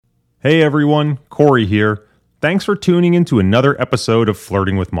Hey everyone, Corey here. Thanks for tuning in to another episode of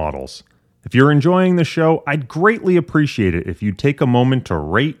Flirting with Models. If you're enjoying the show, I'd greatly appreciate it if you'd take a moment to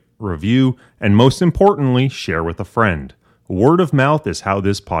rate, review, and most importantly, share with a friend. Word of mouth is how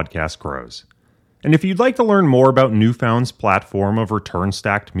this podcast grows. And if you'd like to learn more about Newfound's platform of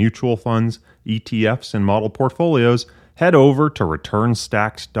return-stacked mutual funds, ETFs, and model portfolios, head over to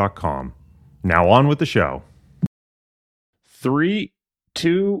returnstacked.com. Now on with the show. 3,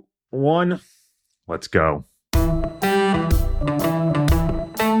 2, 1, let's go.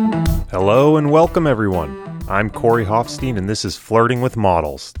 Hello and welcome everyone. I'm Corey Hofstein and this is Flirting with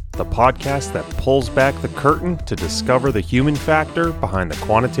Models, the podcast that pulls back the curtain to discover the human factor behind the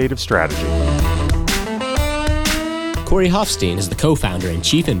quantitative strategy. Corey Hofstein is the co-founder and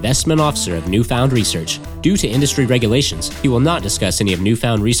chief investment officer of Newfound Research. Due to industry regulations, he will not discuss any of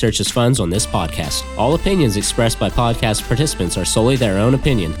Newfound Research's funds on this podcast. All opinions expressed by podcast participants are solely their own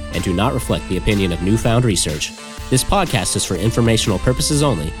opinion and do not reflect the opinion of Newfound Research. This podcast is for informational purposes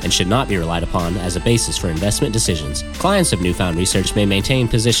only and should not be relied upon as a basis for investment decisions. Clients of Newfound Research may maintain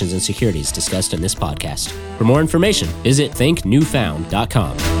positions in securities discussed in this podcast. For more information, visit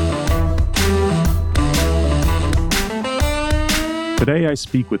thinknewfound.com. Today I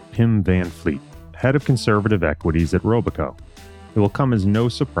speak with Pim van Vliet, head of Conservative Equities at Robeco. It will come as no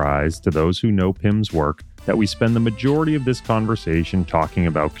surprise to those who know Pim's work that we spend the majority of this conversation talking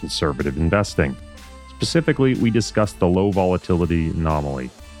about conservative investing. Specifically, we discuss the low volatility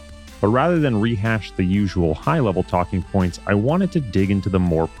anomaly. But rather than rehash the usual high-level talking points, I wanted to dig into the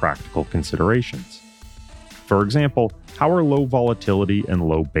more practical considerations. For example, how are low volatility and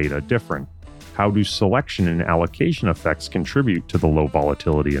low beta different? How do selection and allocation effects contribute to the low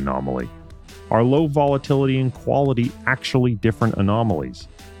volatility anomaly? Are low volatility and quality actually different anomalies?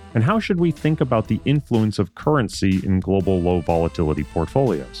 And how should we think about the influence of currency in global low volatility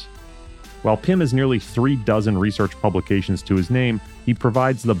portfolios? While Pim has nearly 36 research publications to his name, he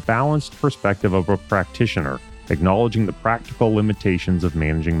provides the balanced perspective of a practitioner, acknowledging the practical limitations of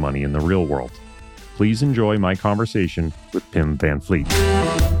managing money in the real world. Please enjoy my conversation with Pim van Vliet.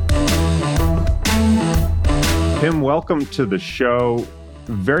 Pim, welcome to the show.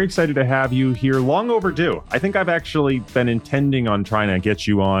 Very excited to have you here. Long overdue. I think I've actually been intending on trying to get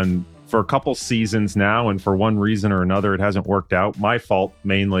you on for a couple seasons now, and for one reason or another, it hasn't worked out. My fault,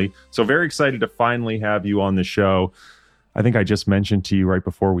 mainly. So very excited to finally have you on the show. I think I just mentioned to you right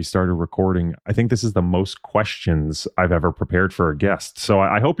before we started recording, I think this is the most questions I've ever prepared for a guest. So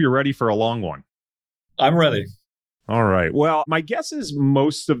I hope you're ready for a long one. I'm ready. All right. Well, my guess is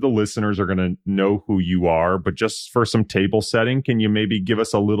most of the listeners are going to know who you are, but just for some table setting, can you maybe give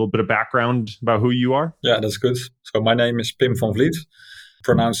us a little bit of background about who you are? Yeah, that's good. So my name is Pim van Vliet,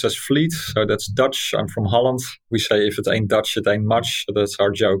 pronounced as Vliet. So that's Dutch. I'm from Holland. We say if it ain't Dutch, it ain't much. So that's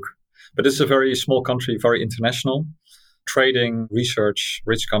our joke. But it's a very small country, very international. Trading, research,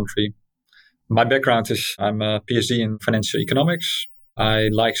 rich country. My background is I'm a PhD in financial economics. I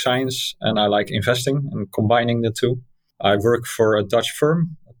like science and I like investing and combining the two. I work for a Dutch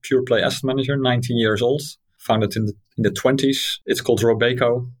firm, a pure play asset manager, 19 years old, founded in the 20s. It's called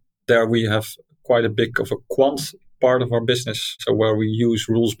Robeco. There we have quite a big of a quant part of our business, so where we use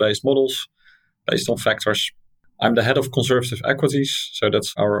rules-based models based on factors. I'm the head of Conservative Equities, so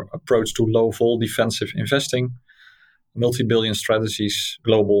that's our approach to low-vol defensive investing, multi-billion strategies,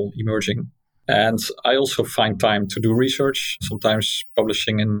 global, emerging. And I also find time to do research, sometimes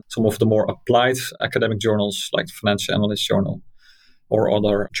publishing in some of the more applied academic journals like the Financial Analyst Journal or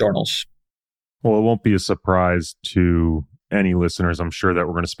other journals. Well, it won't be a surprise to any listeners, I'm sure, that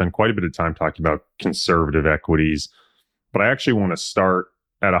we're going to spend quite a bit of time talking about conservative equities. But I actually want to start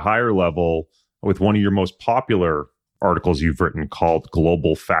at a higher level with one of your most popular articles you've written called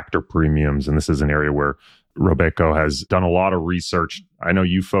Global Factor Premiums. And this is an area where Robeco has done a lot of research. I know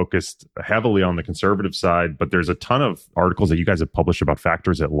you focused heavily on the conservative side, but there's a ton of articles that you guys have published about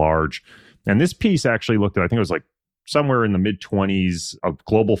factors at large. And this piece actually looked at, I think it was like somewhere in the mid-20s of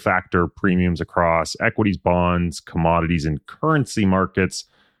global factor premiums across equities, bonds, commodities, and currency markets.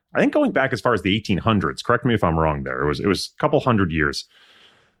 I think going back as far as the 1800s. Correct me if I'm wrong there. It was a couple hundred years.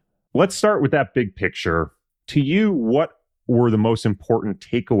 Let's start with that big picture. To you, what were the most important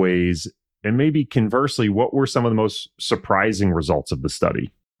takeaways? And maybe conversely, what were some of the most surprising results of the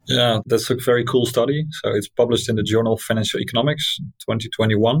study? Yeah, that's a very cool study. So it's published in the Journal of Financial Economics,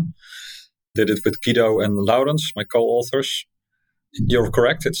 2021. Did it with Guido and Laurens, my co-authors. You're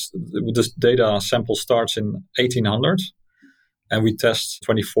correct. This data sample starts in 1800, and we test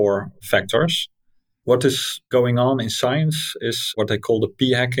 24 factors. What is going on in science is what they call the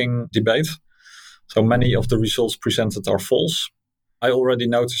p-hacking debate. So many of the results presented are false. I already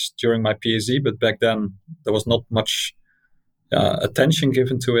noticed during my PhD, but back then there was not much attention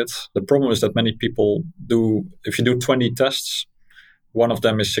given to it. The problem is that many people if you do 20 tests, one of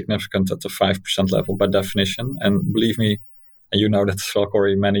them is significant at the 5% level by definition. And believe me, and you know that as well,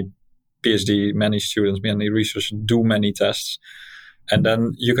 Corey, many PhD, many students, many researchers do many tests. And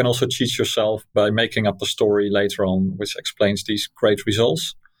then you can also cheat yourself by making up a story later on, which explains these great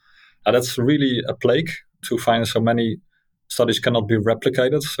results. And that's really a plague to find so many studies cannot be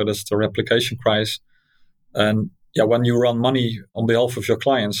replicated. So that's the replication crisis. And when you run money on behalf of your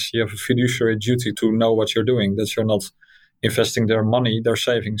clients, you have a fiduciary duty to know what you're doing, that you're not investing their money, their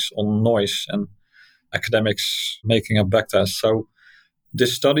savings on noise and academics making up backtests. So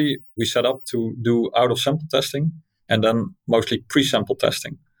this study we set up to do out-of-sample testing and then mostly pre-sample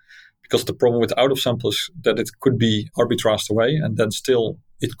testing. Because the problem with out-of-sample is that it could be arbitraged away and then still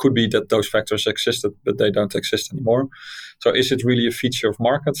it could be that those factors existed, but they don't exist anymore. So is it really a feature of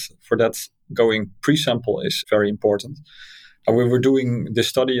markets? For that, going pre-sample is very important. And we were doing this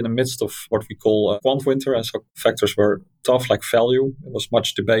study in the midst of what we call quant winter, and so factors were tough, like value. It was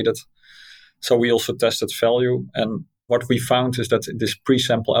much debated. So we also tested value. And what we found is that this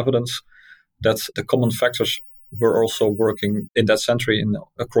pre-sample evidence, that the common factors were also working in that century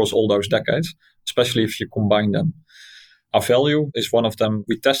across all those decades, especially if you combine them. Our value is one of them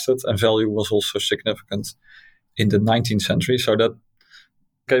we tested, and value was also significant in the 19th century. So that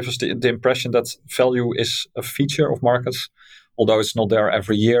gave us the impression that value is a feature of markets, although it's not there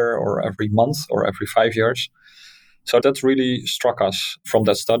every year or every month or every 5 years. So that really struck us from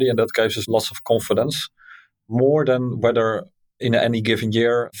that study, and that gave us lots of confidence, more than whether in any given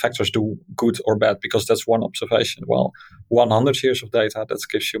year factors do good or bad, because that's one observation. Well, 100 years of data, that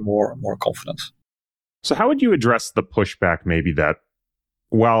gives you more confidence. So how would you address the pushback maybe that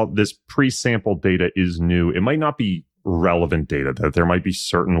while this pre-sample data is new, it might not be relevant data, that there might be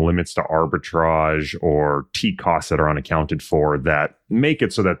certain limits to arbitrage or T costs that are unaccounted for that make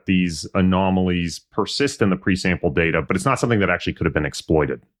it so that these anomalies persist in the pre-sample data, but it's not something that actually could have been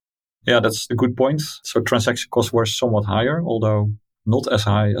exploited? Yeah, that's a good point. So transaction costs were somewhat higher, although not as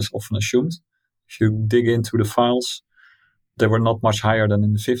high as often assumed. If you dig into the files, they were not much higher than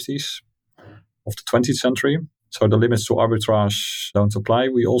in the 50s of the 20th century. So the limits to arbitrage don't apply.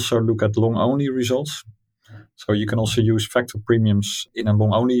 We also look at long-only results. So you can also use factor premiums in a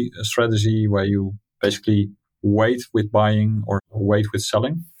long-only strategy where you basically wait with buying or wait with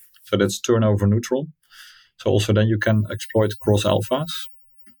selling. So that's turnover neutral. So also then you can exploit cross alphas.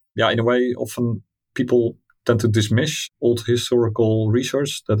 Yeah, in a way, often people tend to dismiss old historical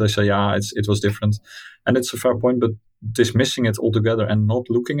research, that they say, it was different. And it's a fair point, but dismissing it altogether and not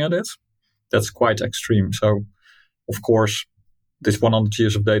looking at it, that's quite extreme. So, of course, this 100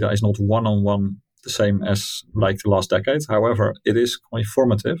 years of data is not one-on-one the same as like the last decade. However, it is quite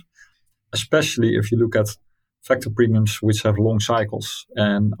formative, especially if you look at factor premiums which have long cycles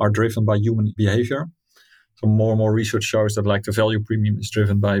and are driven by human behavior. So more and more research shows that like the value premium is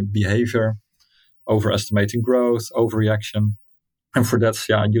driven by behavior, overestimating growth, overreaction. And for that,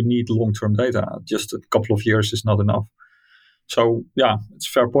 you need long-term data. Just a couple of years is not enough. So it's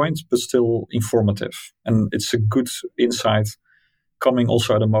a fair point, but still informative. And it's a good insight coming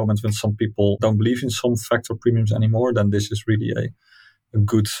also at a moment when some people don't believe in some factor premiums anymore. Then this is really a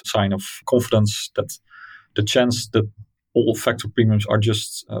good sign of confidence that the chance that all factor premiums are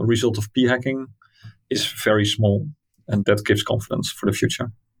just a result of p-hacking is very small, and that gives confidence for the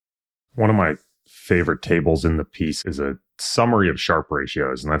future. One of my favorite tables in the piece is a summary of Sharpe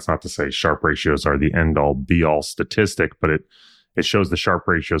ratios. And that's not to say Sharpe ratios are the end-all, be-all statistic, but it shows the Sharpe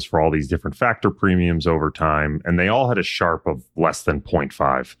ratios for all these different factor premiums over time, and they all had a Sharpe of less than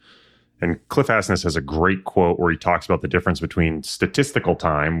 0.5. And Cliff Asness has a great quote where he talks about the difference between statistical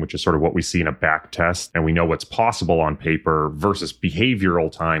time, which is sort of what we see in a back test, and we know what's possible on paper, versus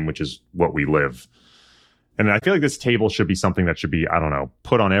behavioral time, which is what we live. And I feel like this table should be something that should be,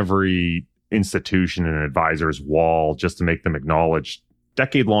 put on every institution and advisor's wall just to make them acknowledge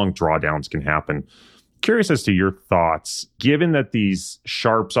decade-long drawdowns can happen. Curious as to your thoughts, given that these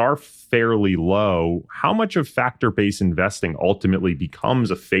Sharpes are fairly low, how much of factor-based investing ultimately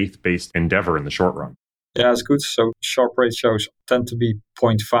becomes a faith-based endeavor in the short run? Yeah, it's good. So Sharpe ratios tend to be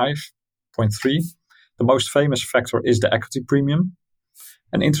 0.5, 0.3. The most famous factor is the equity premium.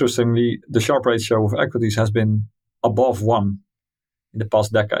 And interestingly, the Sharpe ratio of equities has been above 1 in the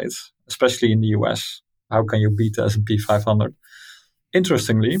past decades, especially in the US. How can you beat the S&P 500?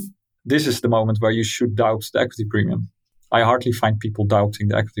 Interestingly, this is the moment where you should doubt the equity premium. I hardly find people doubting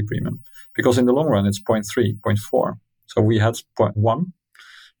the equity premium because in the long run, it's 0.3, 0.4. So we had 0.1.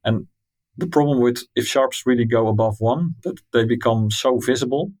 And the problem with if sharps really go above 1, that they become so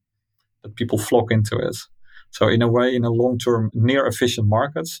visible that people flock into it. So in a way, in a long-term, near efficient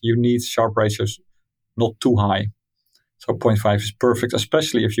market, you need sharp ratios not too high. So 0.5 is perfect,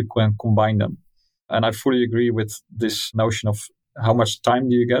 especially if you can combine them. And I fully agree with this notion of how much time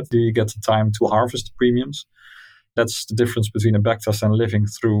do you get? Do you get the time to harvest the premiums? That's the difference between a backtest and living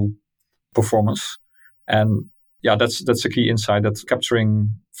through performance. And yeah, that's a key insight, that capturing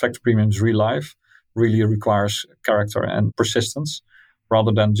factor premiums real life really requires character and persistence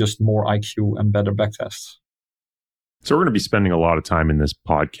rather than just more IQ and better backtests. So we're going to be spending a lot of time in this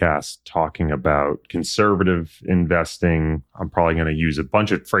podcast talking about conservative investing. I'm probably going to use a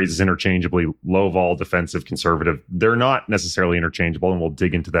bunch of phrases interchangeably: low vol, defensive, conservative. They're not necessarily interchangeable, and we'll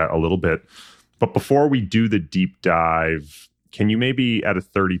dig into that a little bit. But before we do the deep dive, can you maybe at a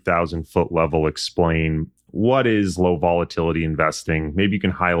 30,000 foot level explain what is low volatility investing? Maybe you can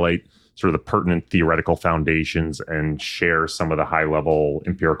highlight sort of the pertinent theoretical foundations and share some of the high level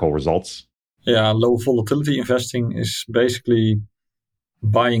empirical results. Yeah, low volatility investing is basically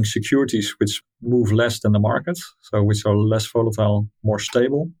buying securities which move less than the market, so which are less volatile, more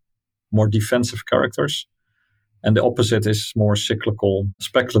stable, more defensive characters. And the opposite is more cyclical,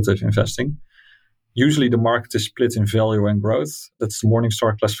 speculative investing. Usually the market is split in value and growth. That's the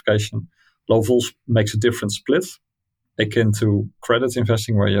Morningstar classification. Low vols makes a different split, akin to credit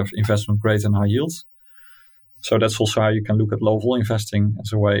investing, where you have investment grade and high yields. So that's also how you can look at low vol investing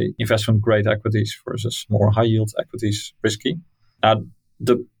as a way investment grade equities versus more high yield equities risky.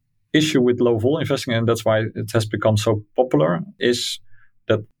 The issue with low vol investing, and that's why it has become so popular, is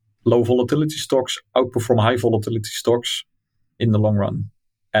that low volatility stocks outperform high volatility stocks in the long run.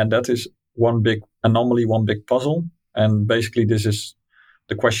 And that is one big anomaly, one big puzzle. And basically this is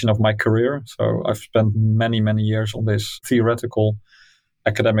the question of my career. So I've spent many, many years on this theoretical,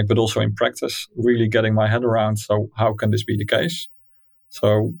 academic, but also in practice, really getting my head around, so how can this be the case?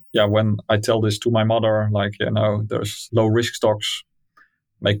 So yeah, when I tell this to my mother, like, there's low risk stocks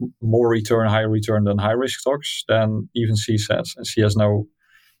make more return, higher return than high risk stocks, then even she says, and she has no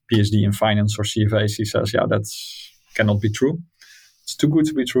PhD in finance or CFA, she says, yeah, that cannot be true. It's too good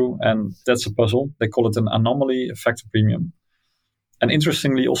to be true. And that's a puzzle. They call it an anomaly, a factor premium. And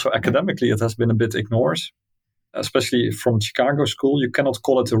interestingly, also academically, it has been a bit ignored. Especially from Chicago school, you cannot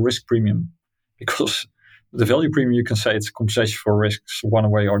call it a risk premium, because the value premium, you can say it's compensation for risks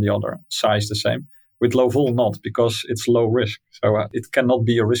one way or the other, size the same. With low vol, not, because it's low risk. So it cannot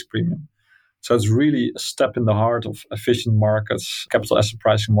be a risk premium. So it's really a step in the heart of efficient markets, capital asset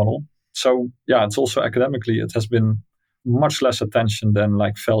pricing model. So yeah, it's also academically, it has been much less attention than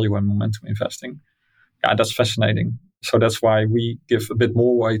like value and momentum investing. Yeah, that's fascinating. So that's why we give a bit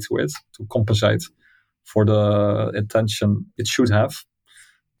more weight to it to compensate for the attention it should have.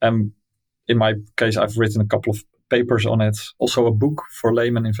 And in my case, I've written a couple of papers on it, also a book for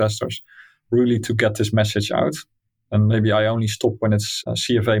layman investors, really to get this message out. And maybe I only stop when it's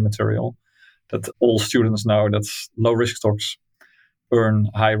CFA material, that all students know that low risk stocks earn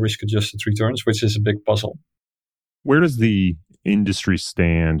high risk adjusted returns, which is a big puzzle. Where does the industry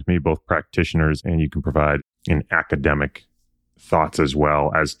stand, maybe both practitioners, and you can provide in academic thoughts as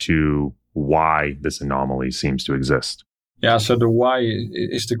well as to why this anomaly seems to exist? Yeah, so the why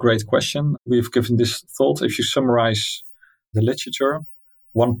is the great question. We've given this thought. If you summarize the literature,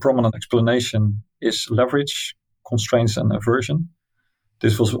 one prominent explanation is leverage, constraints, and aversion.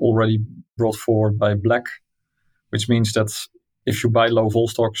 This was already brought forward by Black, which means that if you buy low vol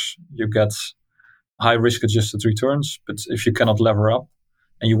stocks, you get high risk adjusted returns. But if you cannot lever up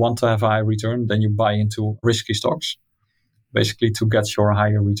and you want to have a high return, then you buy into risky stocks, basically to get your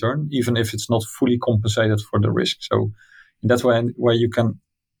higher return, even if it's not fully compensated for the risk. So in that way, where you can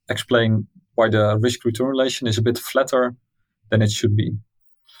explain why the risk-return relation is a bit flatter than it should be.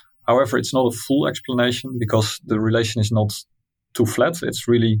 However, it's not a full explanation because the relation is not too flat. It's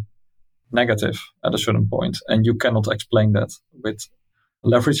really negative at a certain point, and you cannot explain that with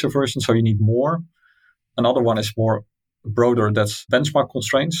leverage aversion, so you need more. Another one is more broader, that's benchmark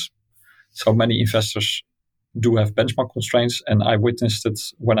constraints. So many investors do have benchmark constraints, and I witnessed it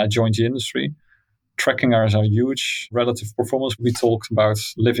when I joined the industry. Tracking errors are huge. Relative performance, we talked about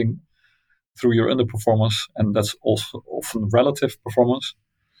living through your underperformance, and that's also often relative performance.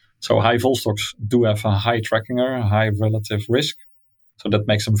 So high vol stocks do have a high tracking error, high relative risk. So that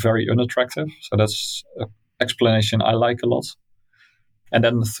makes them very unattractive. So that's an explanation I like a lot. And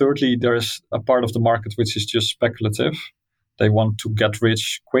then thirdly, there's a part of the market which is just speculative. They want to get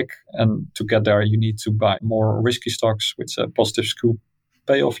rich quick, and to get there, you need to buy more risky stocks with a positive scoop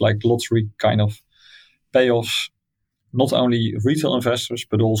payoff, like lottery kind of payoffs. not only retail investors,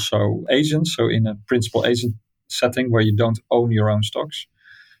 but also agents. So in a principal agent setting where you don't own your own stocks,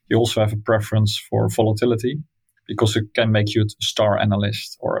 you also have a preference for volatility because it can make you a star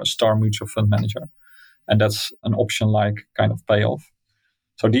analyst or a star mutual fund manager. And that's an option-like kind of payoff.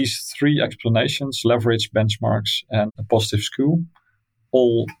 So these three explanations, leverage, benchmarks, and a positive skew,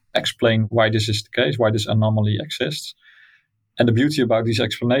 all explain why this is the case, why this anomaly exists. And the beauty about these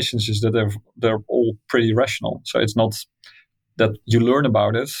explanations is that they're all pretty rational. So it's not that you learn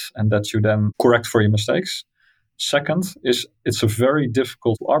about it and that you then correct for your mistakes. Second is it's a very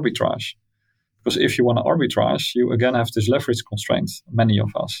difficult arbitrage. Because if you want to arbitrage, you again have this leverage constraint, many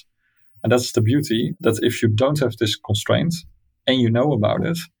of us. And that's the beauty, that if you don't have this constraint and you know about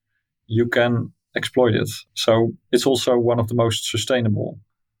it, you can exploit it. So it's also one of the most sustainable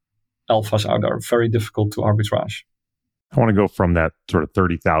alphas out there, very difficult to arbitrage. I want to go from that sort of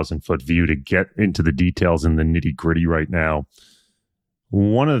 30,000 foot view to get into the details and the nitty gritty right now.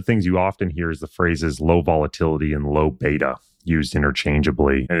 One of the things you often hear is the phrases low volatility and low beta used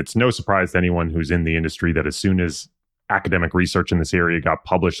interchangeably. And it's no surprise to anyone who's in the industry that as soon as academic research in this area got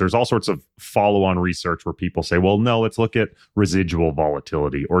published, there's all sorts of follow-on research where people say, well, no, let's look at residual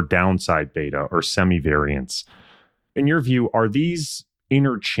volatility or downside beta or semivariance. In your view, are these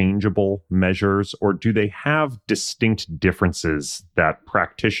interchangeable measures, or do they have distinct differences that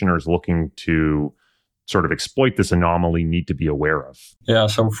practitioners looking to sort of exploit this anomaly need to be aware of? Yeah,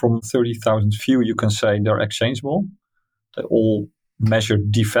 so from 30,000 view, you can say they're exchangeable. They all measure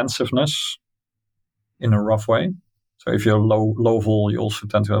defensiveness in a rough way. So if you're low vol, you also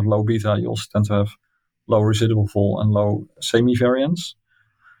tend to have low beta. You also tend to have low residual vol and low semi-variance.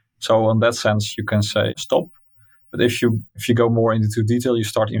 So in that sense, you can say stop. But if you go more into detail, you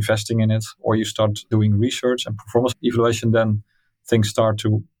start investing in it, or you start doing research and performance evaluation, then things start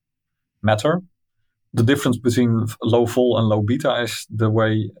to matter. The difference between low vol and low beta is the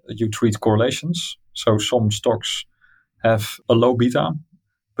way you treat correlations. So some stocks have a low beta,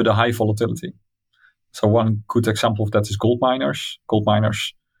 but a high volatility. So one good example of that is gold miners. Gold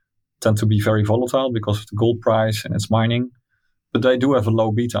miners tend to be very volatile because of the gold price and its mining, but they do have a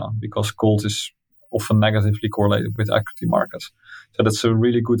low beta because gold is often negatively correlated with equity markets. So that's a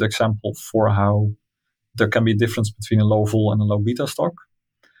really good example for how there can be a difference between a low vol and a low beta stock.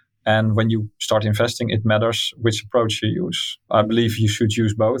 And when you start investing, it matters which approach you use. I believe you should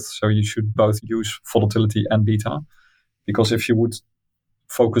use both. So you should both use volatility and beta, because if you would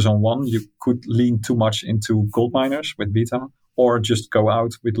focus on one, you could lean too much into gold miners with beta, or just go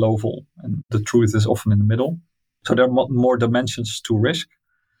out with low vol. And the truth is often in the middle. So there are more dimensions to risk.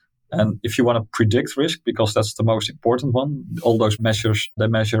 And if you want to predict risk, because that's the most important one, all those measures, they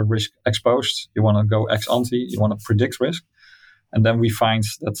measure risk exposed. You want to go ex ante, you want to predict risk. And then we find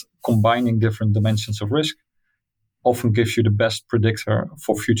that combining different dimensions of risk often gives you the best predictor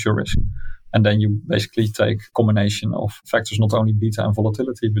for future risk. And then you basically take a combination of factors, not only beta and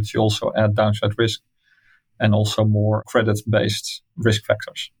volatility, but you also add downside risk and also more credit-based risk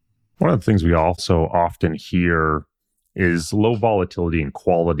factors. One of the things we also often hear is low volatility and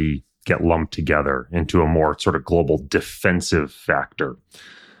quality get lumped together into a more sort of global defensive factor.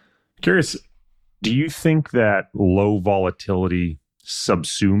 Curious, do you think that low volatility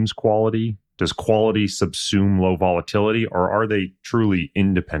subsumes quality? Does quality subsume low volatility, or are they truly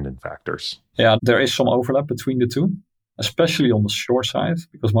independent factors? Yeah, there is some overlap between the two, especially on the short side,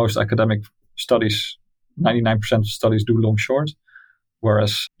 because most academic studies, 99% of studies do long short,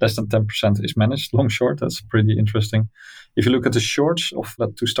 whereas less than 10% is managed long short. That's pretty interesting. If you look at the shorts of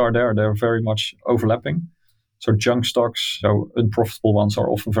that to start there, they're very much overlapping. So junk stocks, so unprofitable ones, are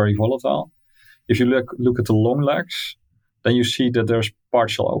often very volatile. If you look at the long legs, then you see that there's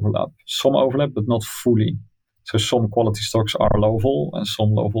partial overlap. Some overlap, but not fully. So some quality stocks are low vol and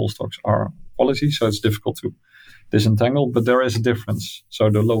some low vol stocks are quality. So it's difficult to disentangle, but there is a difference. So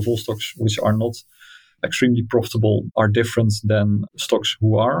the low vol stocks, which are not extremely profitable, are different than stocks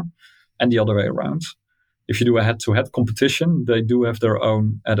who are, and the other way around. If you do a head-to-head competition, they do have their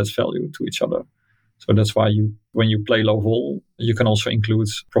own added value to each other. So that's why when you play low vol, you can also include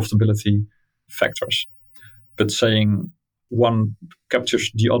profitability factors. But saying one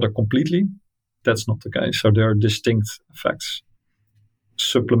captures the other completely, that's not the case. So there are distinct effects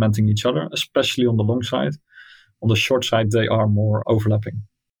supplementing each other, especially on the long side. On the short side, they are more overlapping.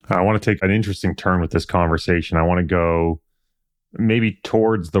 I want to take an interesting turn with this conversation. I want to go maybe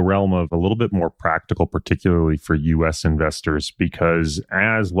towards the realm of a little bit more practical, particularly for U.S. investors, because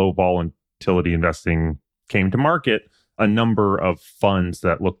as low volatility investing came to market, a number of funds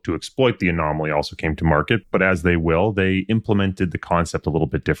that look to exploit the anomaly also came to market. But as they will, they implemented the concept a little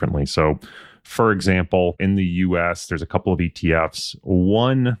bit differently. So For example, in the US, there's a couple of ETFs,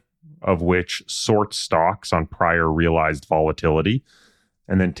 one of which sorts stocks on prior realized volatility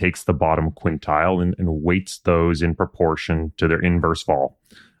and then takes the bottom quintile and weights those in proportion to their inverse vol.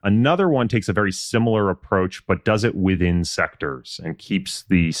 Another one takes a very similar approach, but does it within sectors and keeps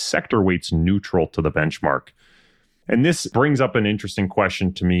the sector weights neutral to the benchmark. And this brings up an interesting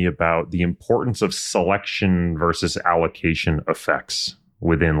question to me about the importance of selection versus allocation effects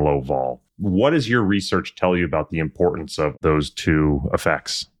within low vol. What does your research tell you about the importance of those two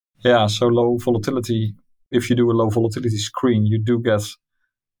effects? Yeah, so low volatility, if you do a low volatility screen, you do get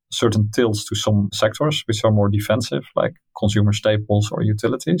certain tilts to some sectors which are more defensive, like consumer staples or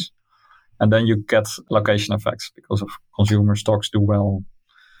utilities. And then you get allocation effects because of consumer stocks do well.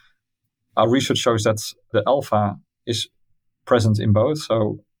 Our research shows that the alpha is present in both.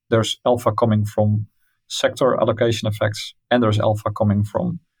 So there's alpha coming from sector allocation effects and there's alpha coming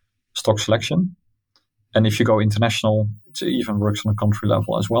from stock selection. And if you go international, it even works on a country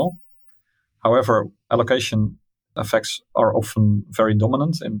level as well. However, allocation effects are often very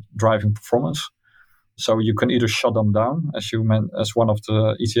dominant in driving performance. So you can either shut them down, as one of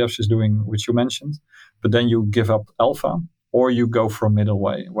the ETFs is doing, which you mentioned, but then you give up alpha, or you go for a middle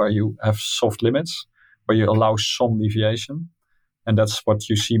way where you have soft limits, where you allow some deviation. And that's what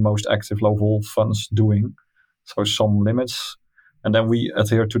you see most active low vol funds doing. So some limits. And then we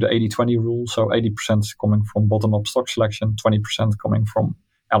adhere to the 80-20 rule. So 80% coming from bottom-up stock selection, 20% coming from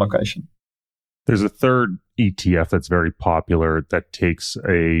allocation. There's a third ETF that's very popular that takes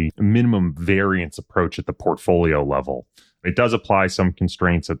a minimum variance approach at the portfolio level. It does apply some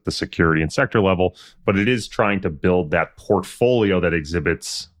constraints at the security and sector level, but it is trying to build that portfolio that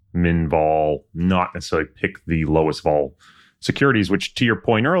exhibits min vol, not necessarily pick the lowest vol securities, which to your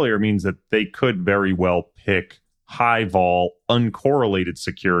point earlier means that they could very well pick high vol, uncorrelated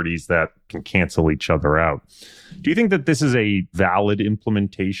securities that can cancel each other out. Do you think that this is a valid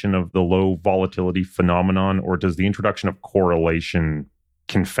implementation of the low volatility phenomenon, or does the introduction of correlation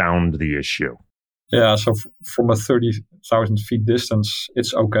confound the issue? Yeah, so from a 30,000 feet distance,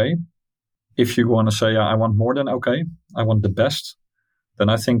 it's okay. If you want to say, I want more than okay, I want the best, then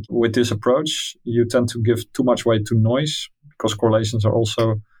I think with this approach, you tend to give too much weight to noise because correlations are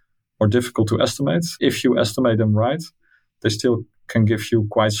also more difficult to estimate. If you estimate them right, they still can give you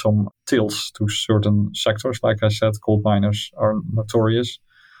quite some tilts to certain sectors. Like I said, gold miners are notorious.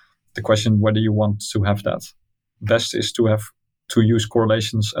 The question whether you want to have that. Best is to use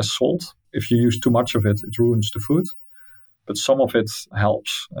correlations as salt. If you use too much of it, it ruins the food. But some of it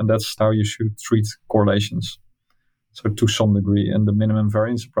helps, and that's how you should treat correlations. So to some degree, and the minimum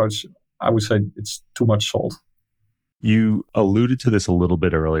variance approach, I would say it's too much salt. You alluded to this a little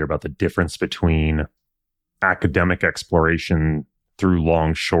bit earlier about the difference between academic exploration through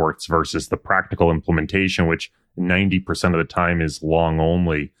long shorts versus the practical implementation, which 90% of the time is long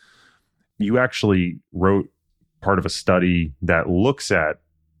only. You actually wrote part of a study that looks at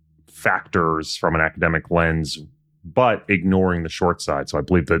factors from an academic lens, but ignoring the short side. So I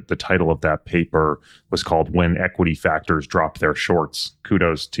believe that the title of that paper was called When Equity Factors Drop Their Shorts.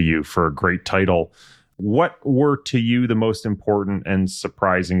 Kudos to you for a great title. What were to you the most important and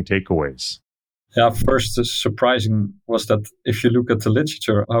surprising takeaways? Yeah, first, the surprising was that if you look at the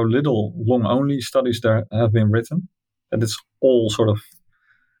literature, how little long-only studies there have been written. And it's all sort of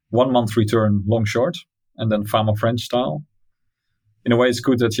 1 month return long-short, and then Fama French style. In a way, it's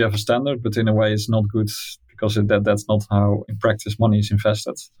good that you have a standard, but in a way, it's not good because that's not how, in practice, money is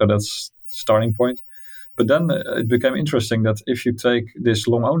invested. So that's the starting point. But then it became interesting that if you take this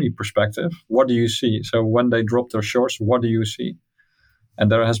long-only perspective, what do you see? So when they drop their shorts, what do you see? And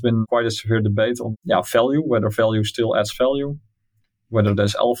there has been quite a severe debate on value, whether value still adds value, whether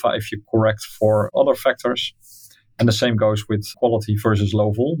there's alpha if you correct for other factors. And the same goes with quality versus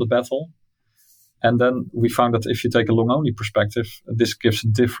low vol, the battle. And then we found that if you take a long-only perspective, this gives a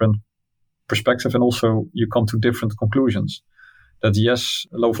different perspective, and also you come to different conclusions. That yes,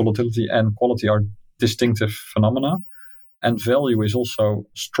 low volatility and quality are distinctive phenomena, and value is also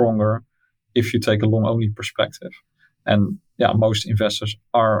stronger if you take a long-only perspective. And most investors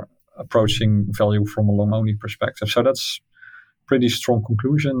are approaching value from a long-only perspective. So that's pretty strong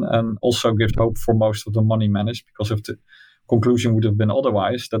conclusion, and also gives hope for most of the money managed, because if the conclusion would have been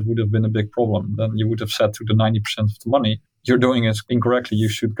otherwise, that would have been a big problem. Then you would have said to the 90% of the money, you're doing it incorrectly. You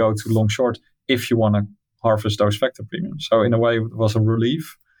should go to long-short if you want to harvest those factor premiums. So in a way, it was a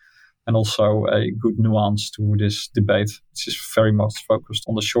relief and also a good nuance to this debate, which is very much focused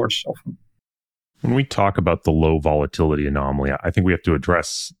on the shorts often. When we talk about the low volatility anomaly, I think we have to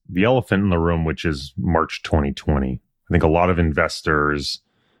address the elephant in the room, which is March 2020. I think a lot of investors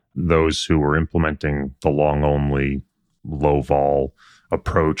those who were implementing the long-only, low-vol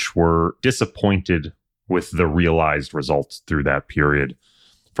approach were disappointed with the realized results through that period.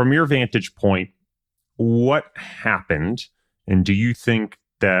 From your vantage point, what happened? And do you think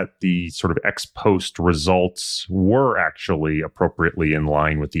that the sort of ex-post results were actually appropriately in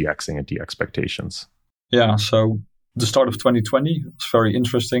line with the ex-ante expectations? Yeah, so the start of 2020 was very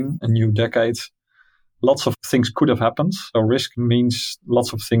interesting, a new decade. Lots of things could have happened. So risk means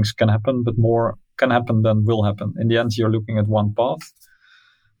lots of things can happen, but more can happen than will happen. In the end, you're looking at one path.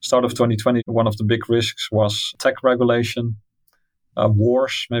 Start of 2020, one of the big risks was tech regulation,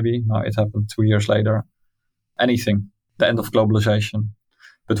 wars maybe. Now it happened 2 years later. Anything, the end of globalization.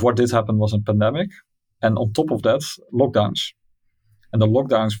 But what did happen was a pandemic. And on top of that, lockdowns. And the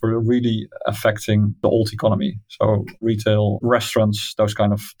lockdowns were really affecting the old economy. So retail, restaurants, those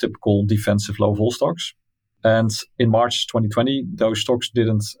kind of typical defensive low-vol stocks. And in March 2020, those stocks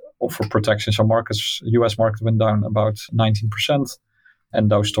didn't offer protection. So US market went down about 19%. And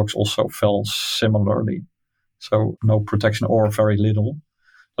those stocks also fell similarly. So no protection or very little.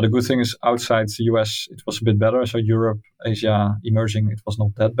 But the good thing is outside the US, it was a bit better. So Europe, Asia, emerging, it was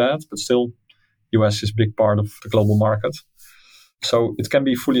not that bad. But still, US is a big part of the global market. So it can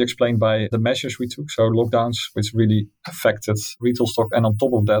be fully explained by the measures we took. So lockdowns, which really affected retail stock. And on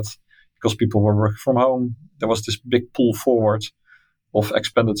top of that, because people were working from home, there was this big pull forward of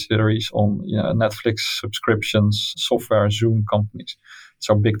expenditures on Netflix subscriptions, software, Zoom companies.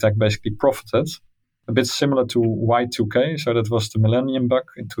 So big tech basically profited. A bit similar to Y2K. So that was the millennium bug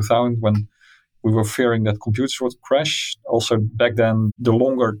in 2000 when we were fearing that computers would crash. Also back then, the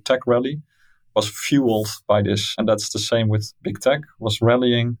longer tech rally was fueled by this. And that's the same with big tech, was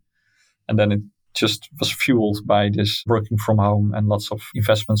rallying. And then it just was fueled by this working from home and lots of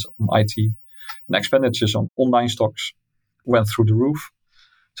investments on IT. And expenditures on online stocks went through the roof.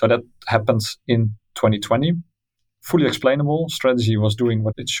 So that happened in 2020. Fully explainable. Strategy was doing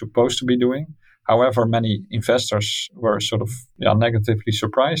what it's supposed to be doing. However, many investors were sort of negatively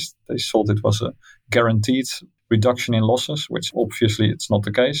surprised. They thought it was a guaranteed reduction in losses, which obviously it's not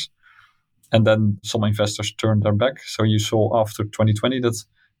the case. And then some investors turned their back. So you saw after 2020 that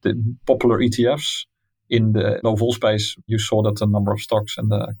the popular ETFs in the low vol space, you saw that the number of stocks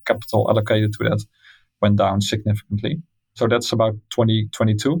and the capital allocated to that went down significantly. So that's about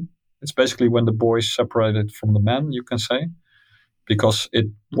 2022. It's basically when the boys separated from the men, you can say, because it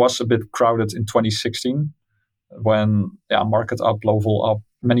was a bit crowded in 2016 when market up, low vol up,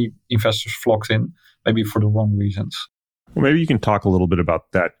 many investors flocked in, maybe for the wrong reasons. Well, maybe you can talk a little bit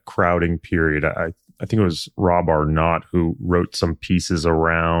about that crowding period. I think it was Rob Arnott who wrote some pieces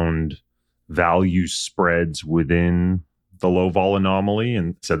around value spreads within the low vol anomaly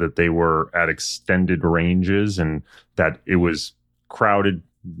and said that they were at extended ranges and that it was crowded,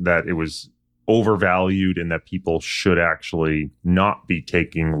 that it was overvalued, and that people should actually not be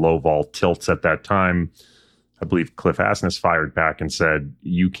taking low vol tilts at that time. I believe Cliff Asness fired back and said,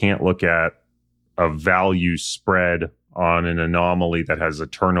 you can't look at a value spread on an anomaly that has a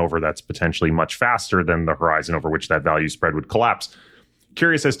turnover that's potentially much faster than the horizon over which that value spread would collapse.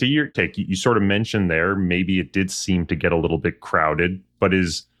 Curious as to your take. You sort of mentioned there, maybe it did seem to get a little bit crowded, but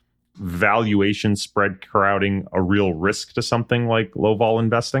is valuation spread crowding a real risk to something like low vol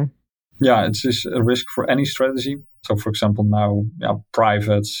investing? Yeah, it's just a risk for any strategy. So for example, now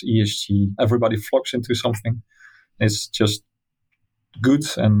privates, ESG, everybody flocks into something. It's just good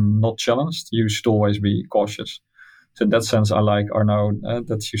and not challenged. You should always be cautious. So in that sense, I like Arnaud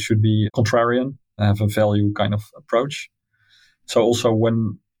that you should be contrarian and have a value kind of approach. So also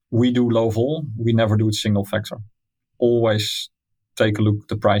when we do low vol, we never do it single factor. Always take a look at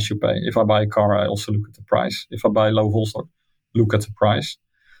the price you pay. If I buy a car, I also look at the price. If I buy low vol stock, look at the price.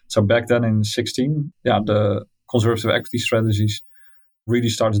 So back then in 2016, the conservative equity strategies really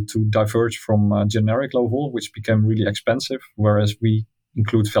started to diverge from generic low vol, which became really expensive, whereas we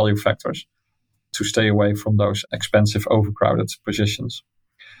include value factors to stay away from those expensive overcrowded positions.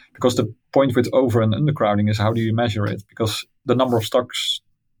 Because the point with over and undercrowding is how do you measure it? Because the number of stocks,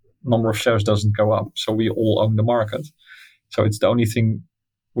 number of shares doesn't go up. So we all own the market. So it's the only thing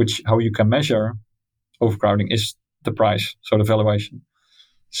how you can measure overcrowding is the price, so the valuation.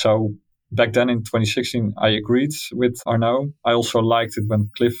 So back then in 2016, I agreed with Arnaud. I also liked it when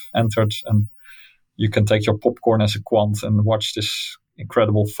Cliff entered, and you can take your popcorn as a quant and watch this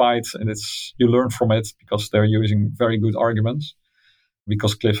incredible fight. And you learn from it because they're using very good arguments.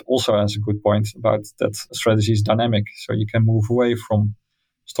 Because Cliff also has a good point about that strategy is dynamic. So you can move away from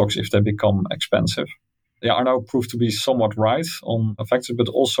stocks if they become expensive. Arnaud proved to be somewhat right on factors, but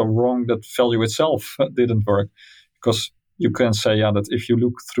also wrong that value itself didn't work. Because you can say that if you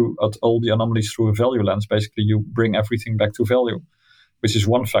look through at all the anomalies through a value lens, basically you bring everything back to value, which is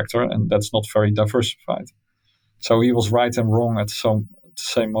one factor, and that's not very diversified. So he was right and wrong at the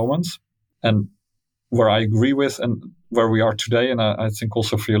same moment. And where I agree with and where we are today, and I think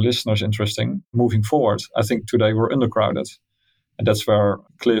also for your listeners interesting, moving forward, I think today we're undercrowded. And that's where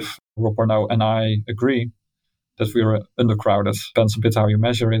Cliff, Rob Arnaud, and I agree that we are undercrowded. Depends a bit how you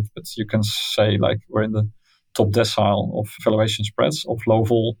measure it, but you can say like we're in the top decile of valuation spreads of low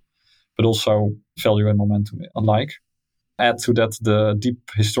vol, but also value and momentum alike. Add to that the deep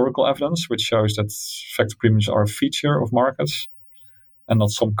historical evidence, which shows that factor premiums are a feature of markets and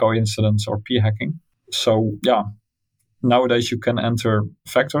not some coincidence or p-hacking. So nowadays you can enter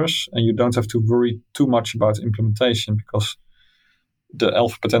factors and you don't have to worry too much about implementation because the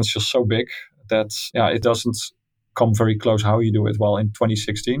alpha potential is so big that it doesn't come very close how you do it. Well, in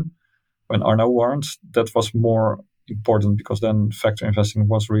 2016, when Arnaud warned, that was more important because then factor investing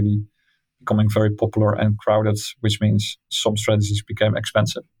was really becoming very popular and crowded, which means some strategies became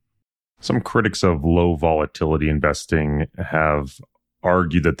expensive. Some critics of low volatility investing have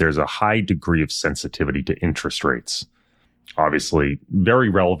argued that there's a high degree of sensitivity to interest rates. Obviously, very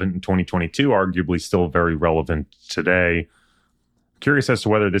relevant in 2022, arguably still very relevant today. Curious as to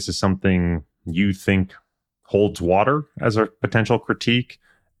whether this is something you think holds water as a potential critique,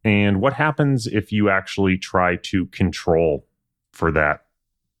 and what happens if you actually try to control for that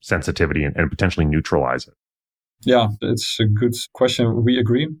sensitivity and potentially neutralize it? Yeah, it's a good question. We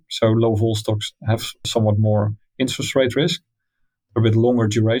agree. So low vol stocks have somewhat more interest rate risk, a bit longer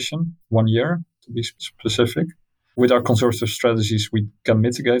duration, 1 year to be specific. With our conservative strategies, we can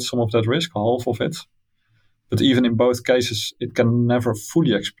mitigate some of that risk, half of it. But even in both cases, it can never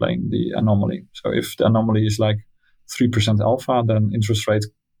fully explain the anomaly. So if the anomaly is like 3% alpha, then interest rate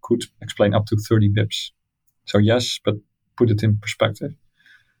could explain up to 30 bips. So yes, but put it in perspective.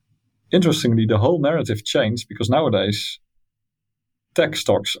 Interestingly, the whole narrative changed because nowadays tech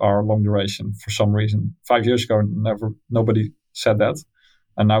stocks are long duration for some reason. 5 years ago, nobody said that.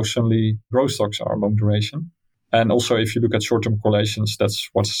 And now suddenly growth stocks are long duration. And also, if you look at short-term correlations, that's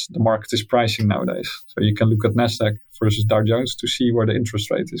what the market is pricing nowadays. So you can look at NASDAQ versus Dow Jones to see where the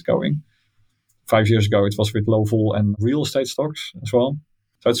interest rate is going. 5 years ago, it was with low vol and real estate stocks as well.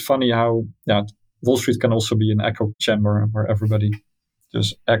 So it's funny how Wall Street can also be an echo chamber where everybody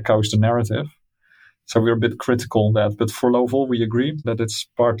just echoes the narrative. So we're a bit critical on that. But for low vol, we agree that it's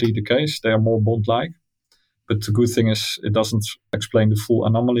partly the case. They are more bond-like. But the good thing is it doesn't explain the full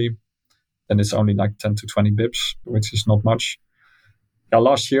anomaly. And it's only like 10 to 20 bips, which is not much.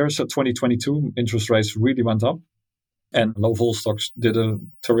 Last year, so 2022, interest rates really went up. And low vol stocks did a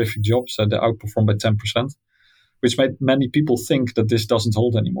terrific job. So they outperformed by 10%, which made many people think that this doesn't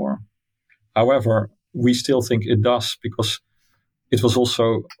hold anymore. However, we still think it does because it was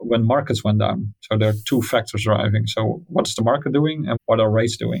also when markets went down. So there are two factors driving. So what is the market doing and what are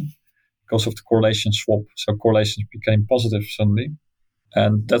rates doing? Because of the correlation swap. So correlations became positive suddenly.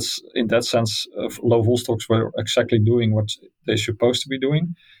 And that's in that sense, low vol stocks were exactly doing what they're supposed to be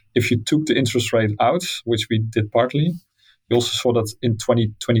doing. If you took the interest rate out, which we did partly, you also saw that in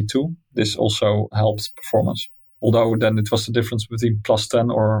 2022, this also helped performance. Although then it was the difference between plus 10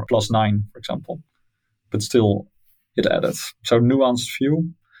 or plus 9, for example. But still, it added. So nuanced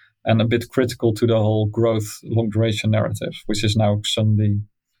view and a bit critical to the whole growth long duration narrative, which is now suddenly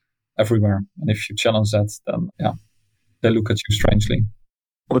everywhere. And if you challenge that, then they look at you strangely.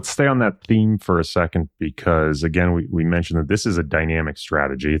 Let's stay on that theme for a second because, again, we mentioned that this is a dynamic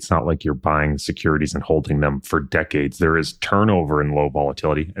strategy. It's not like you're buying securities and holding them for decades. There is turnover in low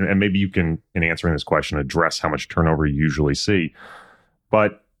volatility. And maybe you can, in answering this question, address how much turnover you usually see.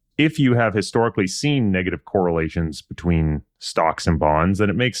 But if you have historically seen negative correlations between stocks and bonds, then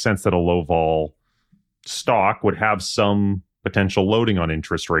it makes sense that a low vol stock would have some potential loading on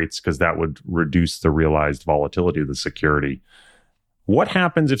interest rates because that would reduce the realized volatility of the security. What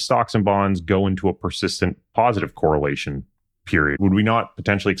happens if stocks and bonds go into a persistent positive correlation period? Would we not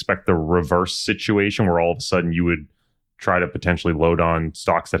potentially expect the reverse situation where all of a sudden you would try to potentially load on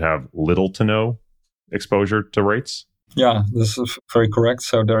stocks that have little to no exposure to rates? Yeah, this is very correct.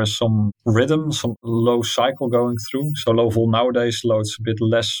 So there is some rhythm, some low cycle going through. So low vol nowadays loads a bit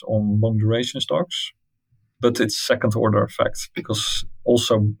less on long duration stocks. But it's second order effect because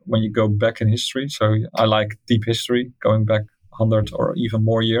also when you go back in history, so I like deep history, going back 100 or even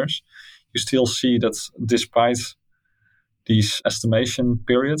more years, you still see that despite these estimation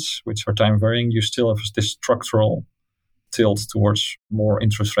periods, which are time varying, you still have this structural tilt towards more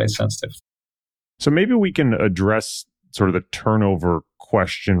interest rate sensitive. So maybe we can address sort of the turnover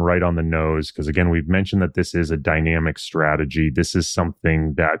question right on the nose, because again, we've mentioned that this is a dynamic strategy. This is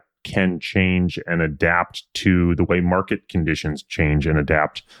something that can change and adapt to the way market conditions change and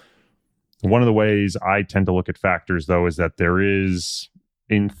adapt. One of the ways I tend to look at factors, though, is that there is,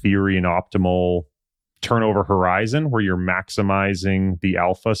 in theory, an optimal turnover horizon where you're maximizing the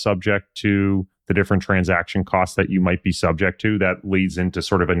alpha subject to the different transaction costs that you might be subject to. That leads into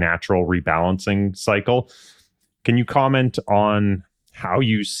sort of a natural rebalancing cycle. Can you comment on how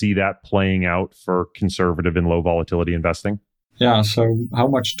you see that playing out for conservative and low volatility investing? Yeah, so how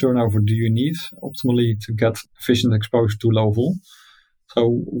much turnover do you need optimally to get efficient exposure to low vol?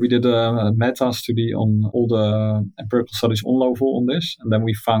 So we did a meta study on all the empirical studies on low vol on this, and then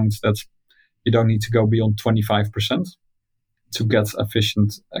we found that you don't need to go beyond 25% to get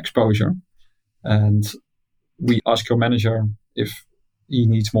efficient exposure. And we ask your manager if he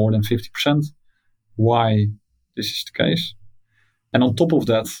needs more than 50%, why this is the case. And on top of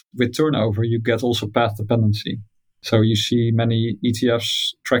that, with turnover, you get also path dependency. So you see many ETFs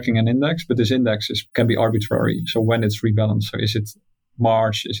tracking an index, but this index can be arbitrary. So when it's rebalanced, so is it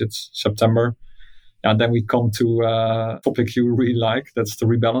March, is it September? And then we come to a topic you really like. That's the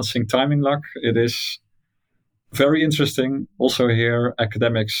rebalancing timing luck. It is very interesting. Also here,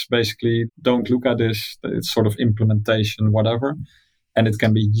 academics basically don't look at this. It's sort of implementation, whatever. And it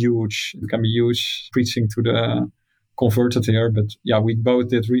can be huge. It can be huge, preaching to the converted here. But yeah, we both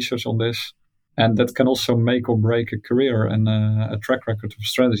did research on this. And that can also make or break a career and a track record of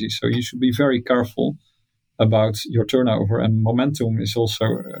strategy. So you should be very careful about your turnover. And momentum is also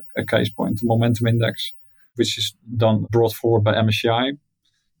a case point. The momentum index, which is brought forward by MSCI,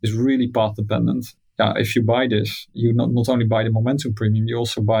 is really path dependent. Yeah, if you buy this, you not only buy the momentum premium, you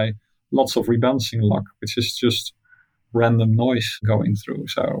also buy lots of rebalancing luck, which is just random noise going through.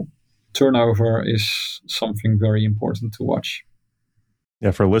 So turnover is something very important to watch.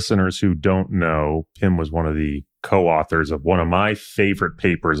 Yeah, for listeners who don't know, Pim was one of the co-authors of one of my favorite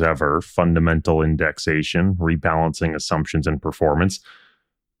papers ever, Fundamental Indexation, Rebalancing Assumptions and Performance.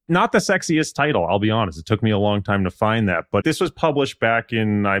 Not the sexiest title, I'll be honest. It took me a long time to find that. But this was published back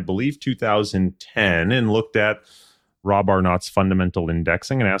in, I believe, 2010 and looked at Rob Arnott's fundamental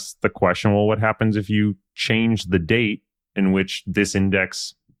indexing and asked the question, well, what happens if you change the date in which this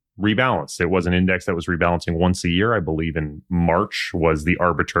index rebalanced? It was an index that was rebalancing once a year. I believe in March was the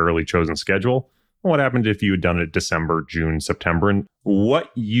arbitrarily chosen schedule. What happened if you had done it December, June, September? And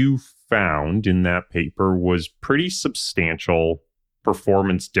what you found in that paper was pretty substantial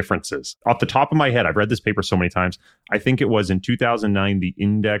performance differences. Off the top of my head, I've read this paper so many times. I think it was in 2009, the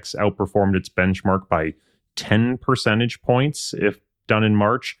index outperformed its benchmark by 10 percentage points if done in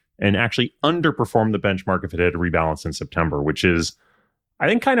March, and actually underperformed the benchmark if it had rebalanced in September, which is, I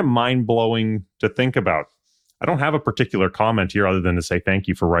think, kind of mind-blowing to think about. I don't have a particular comment here other than to say thank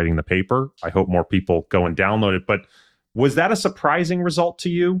you for writing the paper. I hope more people go and download it. But was that a surprising result to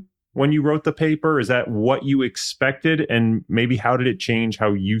you when you wrote the paper? Is that what you expected? And maybe how did it change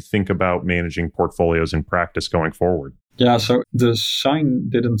how you think about managing portfolios in practice going forward? Yeah, so the sign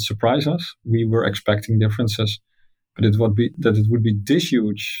didn't surprise us. We were expecting differences, but it would be this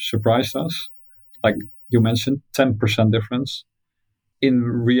huge surprised us. Like you mentioned, 10% difference. In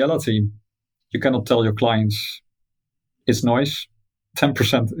reality, you cannot tell your clients it's noise.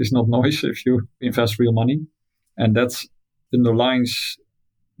 10% is not noise if you invest real money. And that's underlines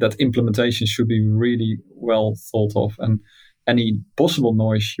that implementation should be really well thought of. And any possible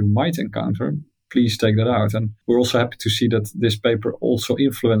noise you might encounter, please take that out. And we're also happy to see that this paper also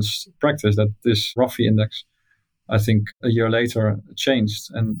influenced practice, that this RAFI index, I think a year later, changed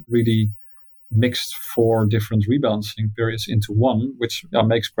and really mixed 4 different rebalancing periods into one, which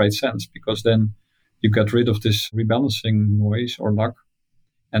makes great sense, because then you get rid of this rebalancing noise or luck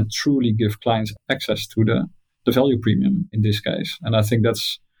and truly give clients access to the value premium in this case. And I think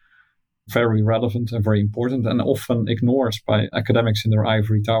that's very relevant and very important, and often ignored by academics in their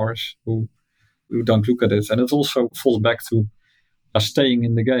ivory towers who don't look at it. And it also falls back to staying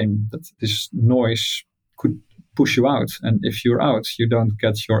in the game, that this noise could push you out. And if you're out, you don't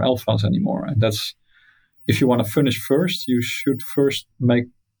get your alphas anymore. And that's, if you want to finish first, you should first make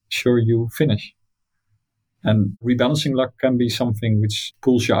sure you finish. And rebalancing luck can be something which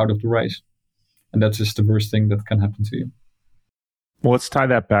pulls you out of the race. And that is the worst thing that can happen to you. Well, let's tie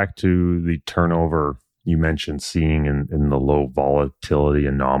that back to the turnover you mentioned seeing in the low volatility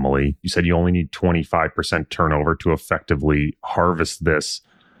anomaly. You said you only need 25% turnover to effectively harvest this.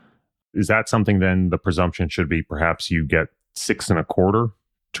 Is that something then the presumption should be perhaps you get 6.25%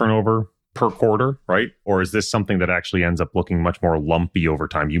 turnover per quarter, right? Or is this something that actually ends up looking much more lumpy over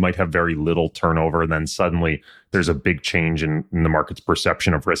time? You might have very little turnover, and then suddenly there's a big change in the market's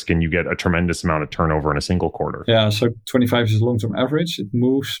perception of risk, and you get a tremendous amount of turnover in a single quarter. Yeah, so 25 is long-term average. It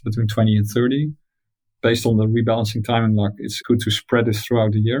moves between 20 and 30. Based on the rebalancing timing lock, it's good to spread it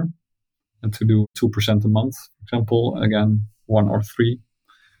throughout the year and to do 2% a month, for example, again, 1 or 3.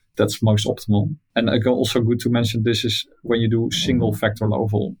 That's most optimal. And also good to mention, this is when you do single factor low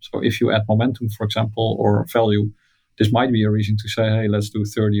vol. So if you add momentum, for example, or value, this might be a reason to say, hey, let's do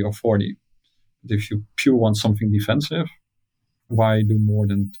 30 or 40. But if you pure want something defensive, why do more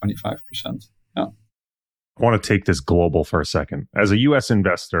than 25%? Yeah. I want to take this global for a second. As a U.S.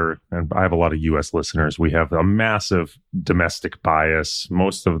 investor, and I have a lot of U.S. listeners, we have a massive domestic bias.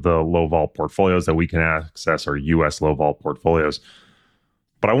 Most of the low vol portfolios that we can access are U.S. low vol portfolios.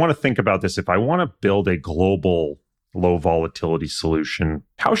 But I want to think about this. If I want to build a global low volatility solution,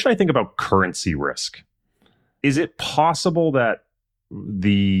 how should I think about currency risk? Is it possible that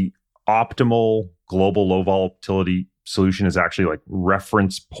the optimal global low volatility solution is actually like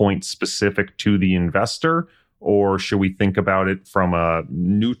reference point specific to the investor? Or should we think about it from a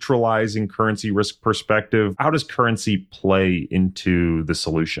neutralizing currency risk perspective? How does currency play into the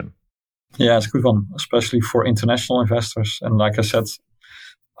solution? Yeah, it's a good one, especially for international investors. And like I said,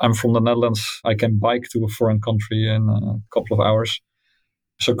 I'm from the Netherlands. I can bike to a foreign country in a couple of hours.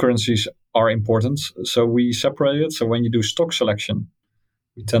 So currencies are important. So we separate it. So when you do stock selection,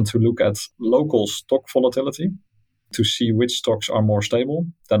 we tend to look at local stock volatility to see which stocks are more stable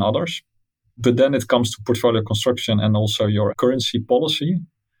than others. But then it comes to portfolio construction and also your currency policy.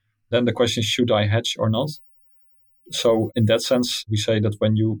 Then the question is, should I hedge or not? So in that sense, we say that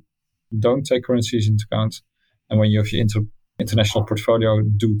when you don't take currencies into account and when you have your international portfolio,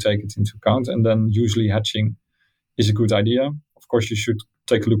 do take it into account. And then usually hedging is a good idea. Of course, you should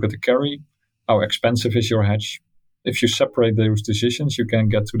take a look at the carry. How expensive is your hedge? If you separate those decisions, you can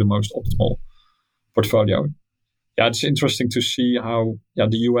get to the most optimal portfolio. Yeah, it's interesting to see how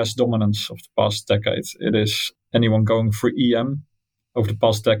the US dominance of the past decade, it is anyone going for EM over the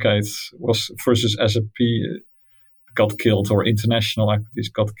past decade was versus S&P got killed or international equities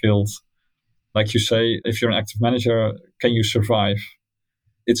got killed. Like you say, if you're an active manager, can you survive?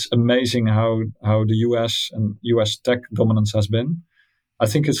 It's amazing how the US and US tech dominance has been. I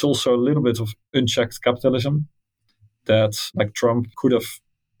think it's also a little bit of unchecked capitalism that like Trump could have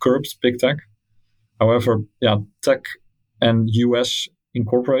curbed big tech. However, tech and US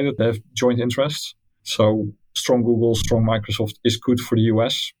incorporated, they have joint interests. So strong Google, strong Microsoft is good for the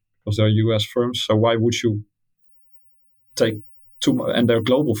US because they're US firms. So why would you take and they're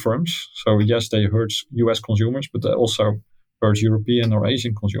global firms. So yes, they hurt US consumers, but they also hurt European or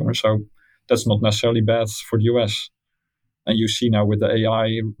Asian consumers. So that's not necessarily bad for the US. And you see now with the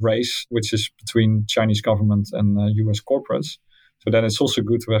AI race, which is between Chinese government and US corporates. So then it's also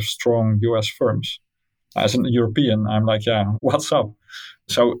good to have strong US firms. As a European, I'm like, yeah, what's up?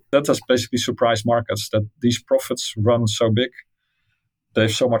 So that has basically surprised markets that these profits run so big. They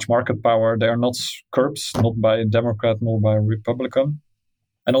have so much market power. They are not curbed, not by a Democrat nor by a Republican.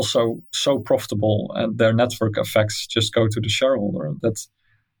 And also so profitable, and their network effects just go to the shareholder. That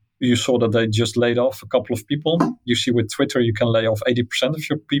you saw that they just laid off a couple of people. You see with Twitter, you can lay off 80% of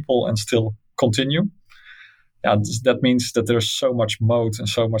your people and still continue. Yeah, that means that there's so much moat and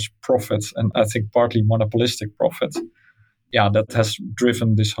so much profit, and I think partly monopolistic profit. Yeah, that has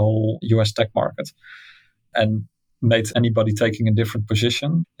driven this whole US tech market and made anybody taking a different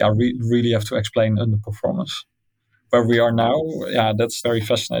position. Yeah, really have to explain underperformance. Where we are now, yeah, that's very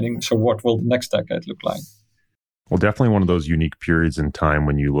fascinating. So what will the next decade look like? Well, definitely one of those unique periods in time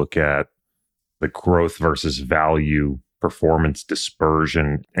when you look at the growth versus value performance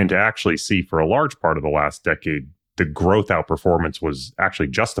dispersion, and to actually see for a large part of the last decade, the growth outperformance was actually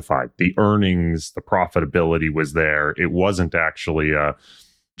justified. The earnings, the profitability was there. It wasn't actually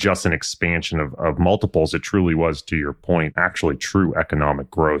just an expansion of multiples. It truly was, to your point, actually true economic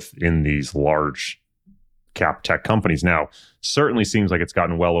growth in these large cap tech companies. Now, certainly seems like it's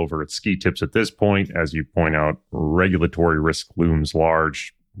gotten well over its ski tips at this point. As you point out, regulatory risk looms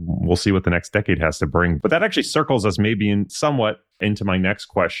large. We'll see what the next decade has to bring. But that actually circles us maybe somewhat into my next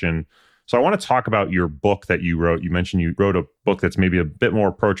question. So I want to talk about your book that you wrote. You mentioned you wrote a book that's maybe a bit more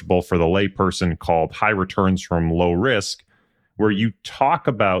approachable for the layperson called High Returns from Low Risk, where you talk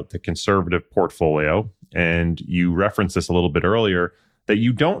about the conservative portfolio. And you referenced this a little bit earlier, that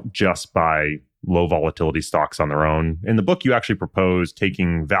you don't just buy low volatility stocks on their own. In the book, you actually propose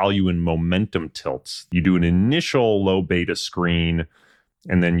taking value and momentum tilts. You do an initial low beta screen,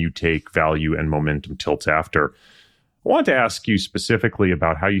 and then you take value and momentum tilts after. I want to ask you specifically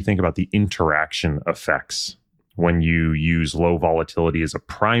about how you think about the interaction effects when you use low volatility as a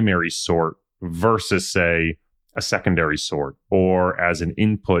primary sort versus, say, a secondary sort or as an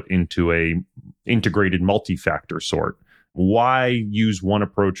input into a integrated multi-factor sort. Why use one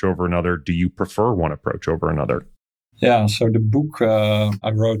approach over another? Do you prefer one approach over another? Yeah, so the book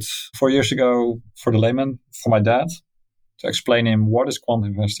I wrote 4 years ago for the layman, for my dad, to explain him what is quant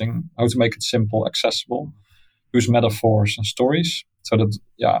investing, how to make it simple, accessible, use metaphors and stories so that,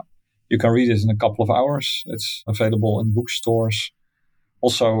 you can read it in a couple of hours. It's available in bookstores,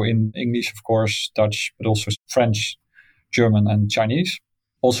 also in English, of course, Dutch, but also French, German, and Chinese.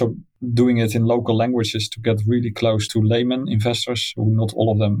 Also doing it in local languages to get really close to layman investors who not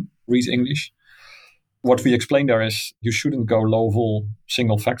all of them read English. What we explain there is you shouldn't go low vol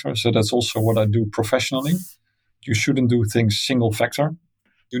single factor. So that's also what I do professionally. You shouldn't do things single factor.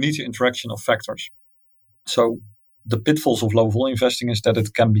 You need the interaction of factors. So the pitfalls of low vol investing is that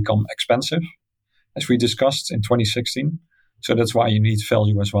it can become expensive, as we discussed in 2016. So that's why you need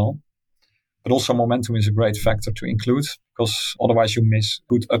value as well. But also momentum is a great factor to include because otherwise you miss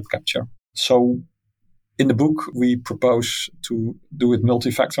good up capture. So in the book, we propose to do it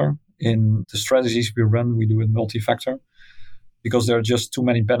multi-factor. In the strategies we run, we do it multi-factor because there are just too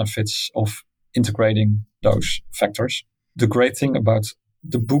many benefits of integrating those factors. The great thing about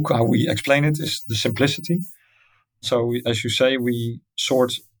the book, how we explain it, is the simplicity. So as you say, we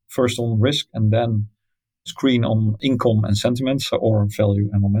sort first on risk and then screen on income and sentiment, or value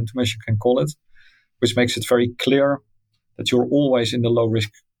and momentum, as you can call it, which makes it very clear that you're always in the low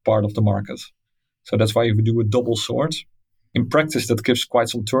risk part of the market. So that's why we do a double sort. In practice, that gives quite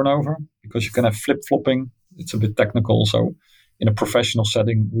some turnover because you can have flip-flopping. It's a bit technical. So in a professional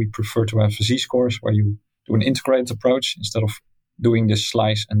setting, we prefer to have Z-scores where you do an integrated approach instead of doing this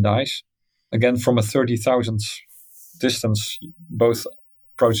slice and dice. Again, from a 30,000 distance, both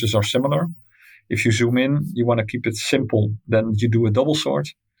approaches are similar. If you zoom in, you want to keep it simple, then you do a double sort.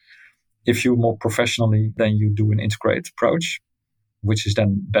 If you more professionally, then you do an integrated approach, which is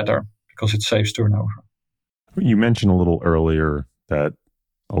then better because it saves turnover. You mentioned a little earlier that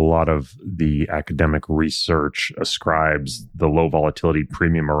a lot of the academic research ascribes the low volatility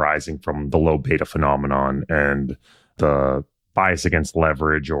premium arising from the low beta phenomenon and the bias against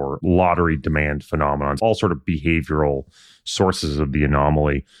leverage or lottery demand phenomenon, all sort of behavioral sources of the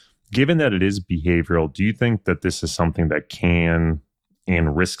anomaly. Given that it is behavioral, do you think that this is something that can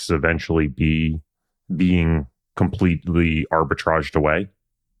and risks eventually being completely arbitraged away?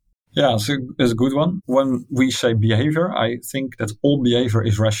 Yeah, it's a good one. When we say behavior, I think that all behavior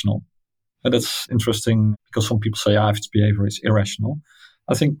is rational. And that's interesting because some people say, if it's behavior, it's irrational.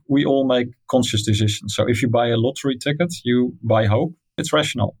 I think we all make conscious decisions. So if you buy a lottery ticket, you buy hope. It's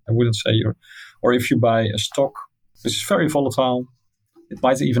rational. I wouldn't say or if you buy a stock, which is very volatile, it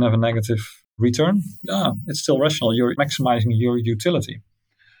might even have a negative return. Yeah, it's still rational. You're maximizing your utility,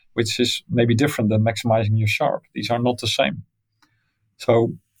 which is maybe different than maximizing your Sharpe. These are not the same.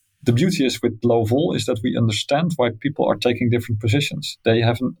 So the beauty is with low vol is that we understand why people are taking different positions. They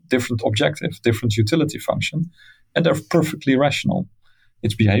have a different objective, different utility function, and they're perfectly rational.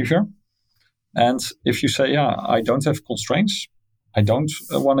 It's behavior. And if you say, I don't have constraints, I don't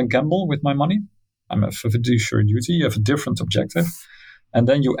want to gamble with my money, I'm a fiduciary duty, you have a different objective, and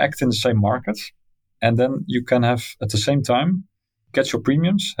then you act in the same market, and then you can have, at the same time, get your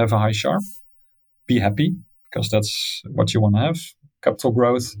premiums, have a high Sharpe, be happy, because that's what you want to have, capital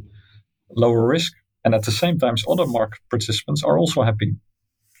growth, lower risk, and at the same time, other market participants are also happy.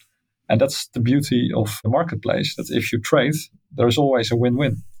 And that's the beauty of the marketplace, that if you trade, there's always a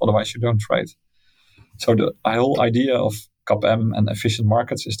win-win. Otherwise, you don't trade. So the whole idea of CAPM and efficient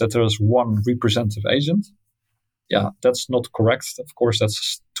markets is that there is one representative agent. Yeah, that's not correct. Of course,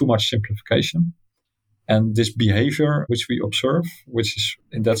 that's too much simplification. And this behavior, which we observe, which is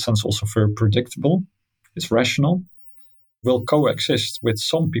in that sense also very predictable, it's rational, will coexist with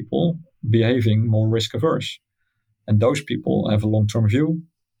some people behaving more risk averse. And those people have a long-term view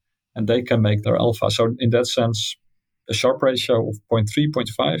and they can make their alpha. So in that sense, a Sharpe ratio of 0.3,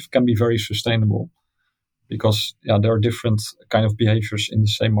 0.5 can be very sustainable because there are different kind of behaviors in the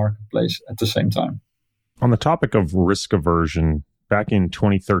same marketplace at the same time. On the topic of risk aversion, back in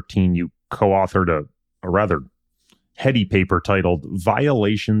 2013, you co-authored a rather heady paper titled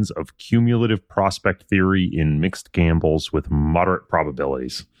Violations of Cumulative Prospect Theory in Mixed Gambles with Moderate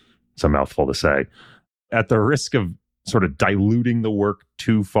Probabilities. It's a mouthful to say. At the risk of sort of diluting the work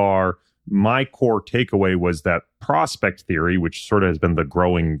too far, my core takeaway was that prospect theory, which sort of has been the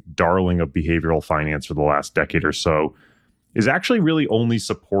growing darling of behavioral finance for the last decade or so, is actually really only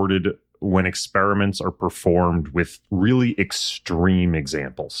supported when experiments are performed with really extreme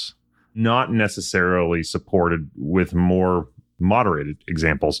examples, not necessarily supported with more moderated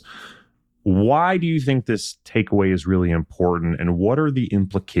examples. Why do you think this takeaway is really important, and what are the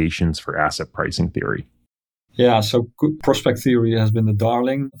implications for asset pricing theory? Yeah, so prospect theory has been the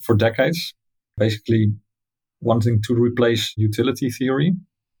darling for decades, basically wanting to replace utility theory.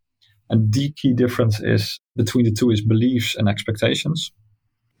 And the key difference is between the two is beliefs and expectations.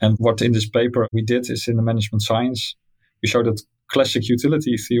 And what in this paper we did is in the management science, we showed that classic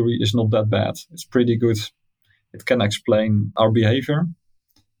utility theory is not that bad. It's pretty good. It can explain our behavior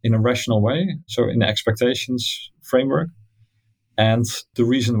in a rational way, so in the expectations framework. And the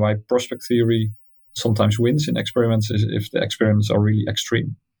reason why prospect theory sometimes wins in experiments is if the experiments are really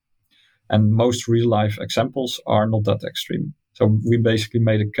extreme. And most real-life examples are not that extreme. So we basically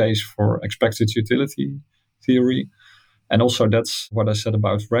made a case for expected utility theory. And also that's what I said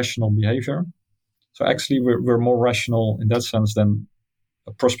about rational behavior. So actually we're more rational in that sense than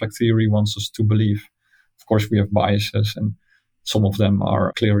a prospect theory wants us to believe. Of course, we have biases and some of them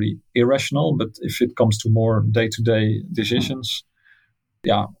are clearly irrational. But if it comes to more day-to-day decisions,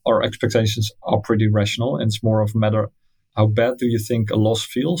 our expectations are pretty rational. And it's more of a matter how bad do you think a loss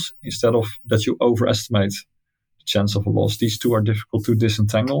feels instead of that you overestimate the chance of a loss. These two are difficult to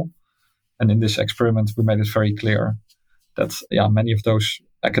disentangle. And in this experiment, we made it very clear that many of those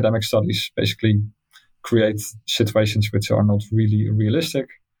academic studies basically create situations which are not really realistic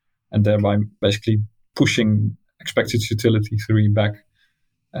and thereby basically pushing expected utility theory back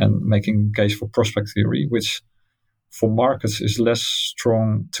and making a case for prospect theory, which for markets is less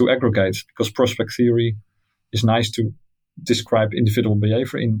strong to aggregate because prospect theory is nice to describe individual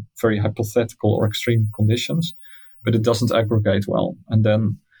behavior in very hypothetical or extreme conditions, but it doesn't aggregate well. And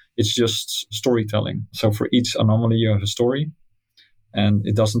then it's just storytelling. So for each anomaly, you have a story, and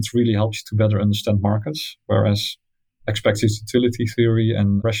it doesn't really help you to better understand markets, whereas expected utility theory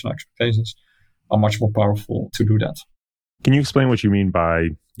and rational expectations are much more powerful to do that. Can you explain what you mean by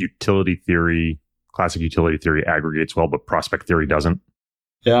utility theory? Classic utility theory aggregates well, but prospect theory doesn't?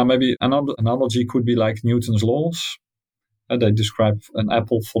 Yeah, maybe another analogy could be like Newton's laws. They describe an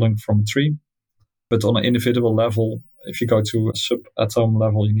apple falling from a tree. But on an individual level, if you go to a subatom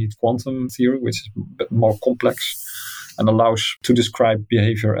level, you need quantum theory, which is a bit more complex and allows to describe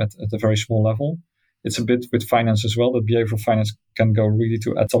behavior at a very small level. It's a bit with finance as well, that behavioral finance can go really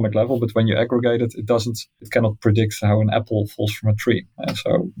to atomic level, but when you aggregate it, it cannot predict how an apple falls from a tree. And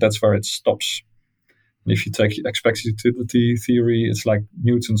so that's where it stops. And if you take expected utility theory, it's like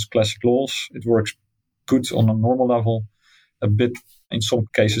Newton's classic laws. It works good on a normal level, a bit in some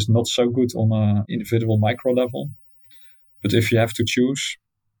cases not so good on an individual micro level. But if you have to choose,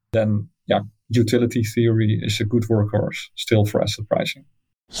 then utility theory is a good workhorse still for asset pricing.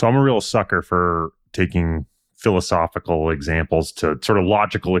 So I'm a real sucker for taking philosophical examples to sort of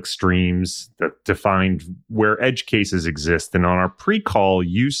logical extremes that define where edge cases exist. And on our pre-call,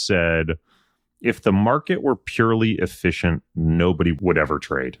 you said, if the market were purely efficient, nobody would ever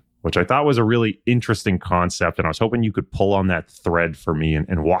trade, which I thought was a really interesting concept. And I was hoping you could pull on that thread for me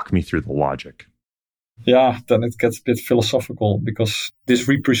and walk me through the logic. Yeah, then it gets a bit philosophical because this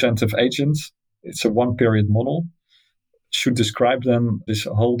representative agent, it's a one-period model, should describe then this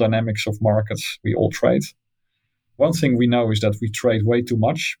whole dynamics of markets we all trade. One thing we know is that we trade way too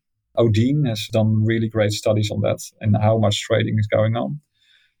much. Odin has done really great studies on that and how much trading is going on.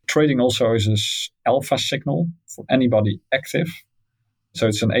 Trading also is an alpha signal for anybody active. So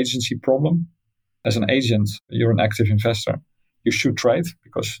it's an agency problem. As an agent, you're an active investor. You should trade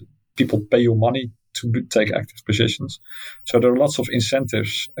because people pay you money to take active positions. So there are lots of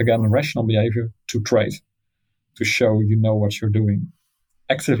incentives, again, rational behavior to trade, to show you know what you're doing.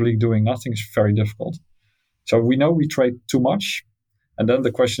 Actively doing nothing is very difficult. So we know we trade too much. And then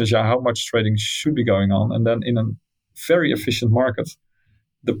the question is, how much trading should be going on? And then in a very efficient market,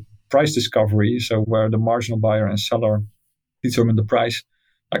 the price discovery, so where the marginal buyer and seller determine the price,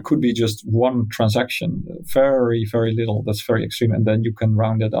 that could be just one transaction, very, very little. That's very extreme. And then you can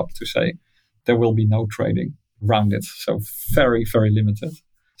round it up to say there will be no trading, round it. So very, very limited.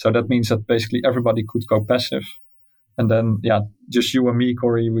 So that means that basically everybody could go passive. And then, just you and me,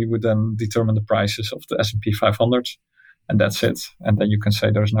 Corey, we would then determine the prices of the S&P 500. And that's it. And then you can say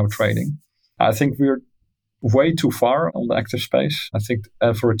there's no trading. I think we're way too far on the active space. I think the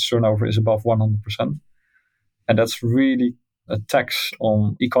average turnover is above 100%. And that's really a tax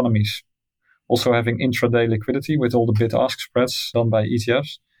on economies. Also having intraday liquidity with all the bid-ask spreads done by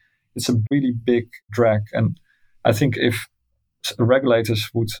ETFs, it's a really big drag. And I think if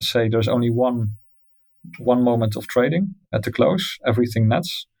regulators would say there's only one moment of trading at the close, everything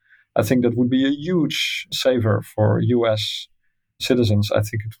nets, I think that would be a huge saver for US citizens. I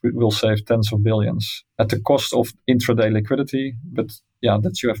think it will save tens of billions at the cost of intraday liquidity. But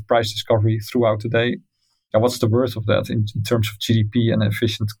that you have price discovery throughout the day. And what's the worth of that in terms of GDP and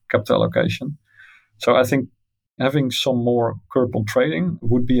efficient capital allocation? So I think having some more curb on trading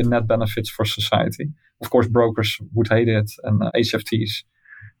would be a net benefit for society. Of course, brokers would hate it and HFTs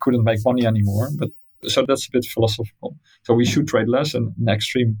couldn't make money anymore. But so that's a bit philosophical. So we should trade less, and in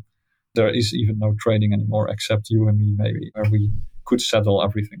extreme, there is even no trading anymore except you and me, maybe, where we could settle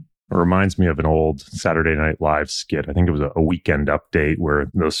everything. It reminds me of an old Saturday Night Live skit. I think it was a weekend update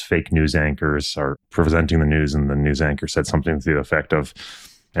where those fake news anchors are presenting the news, and the news anchor said something to the effect of,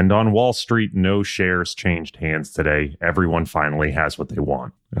 "And on Wall Street, no shares changed hands today. Everyone finally has what they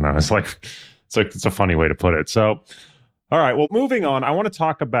want." And I was like, it's a funny way to put it. So, all right, well, moving on, I want to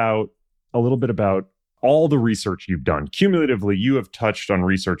talk about a little bit about all the research you've done. Cumulatively, you have touched on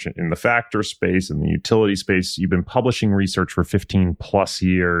research in the factor space and the utility space. You've been publishing research for 15 plus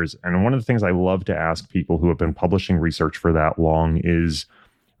years. And one of the things I love to ask people who have been publishing research for that long is,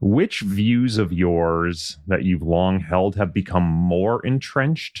 which views of yours that you've long held have become more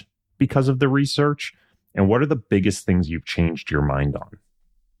entrenched because of the research? And what are the biggest things you've changed your mind on?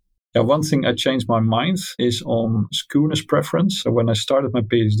 Yeah, one thing I changed my mind is on skewness preference. So when I started my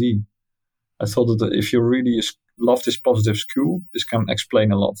PhD, I thought that if you really love this positive skew, this can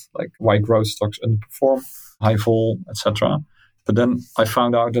explain a lot, like why growth stocks underperform, high vol, etc. But then I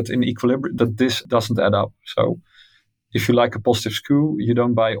found out that in equilibrium, that this doesn't add up. So if you like a positive skew, you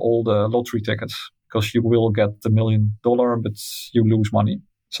don't buy all the lottery tickets because you will get the $1 million, but you lose money.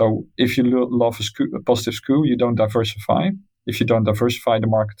 So if you love a positive skew, you don't diversify. If you don't diversify, the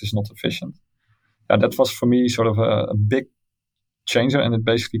market is not efficient. Yeah, that was for me sort of a big changer, and it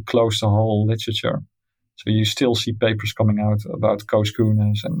basically closed the whole literature. So you still see papers coming out about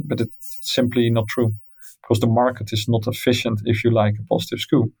co-skewness, but it's simply not true because the market is not efficient. If you like a positive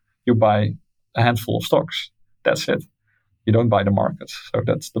skew, you buy a handful of stocks. That's it. You don't buy the market. So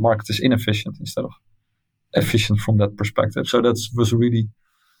the market is inefficient instead of efficient from that perspective. So that was really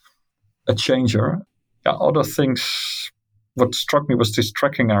a changer. Yeah, other things, what struck me was this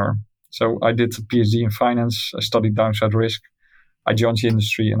tracking error. So I did a PhD in finance. I studied downside risk. I joined the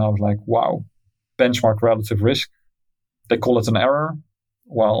industry and I was like, wow, benchmark relative risk. They call it an error.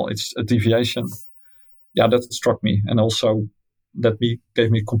 Well, it's a deviation. Yeah, that struck me. And also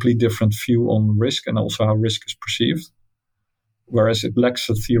gave me a complete different view on risk and also how risk is perceived. Whereas it lacks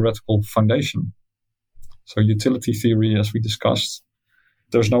a theoretical foundation. So utility theory, as we discussed,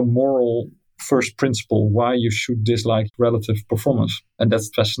 there's no moral first principle why you should dislike relative performance. And that's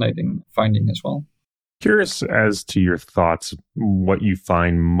fascinating finding as well. Curious as to your thoughts, what you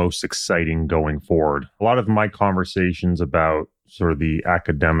find most exciting going forward. A lot of my conversations about sort of the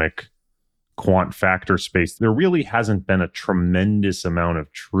academic quant factor space, there really hasn't been a tremendous amount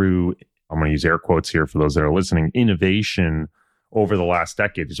of true, I'm going to use air quotes here for those that are listening, innovation over the last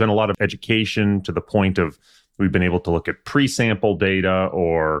decade. There's been a lot of education to the point of we've been able to look at pre-sample data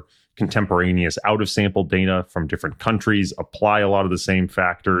or contemporaneous out-of-sample data from different countries, apply a lot of the same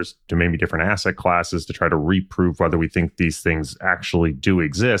factors to maybe different asset classes to try to reprove whether we think these things actually do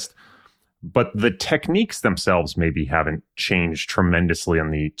exist. But the techniques themselves maybe haven't changed tremendously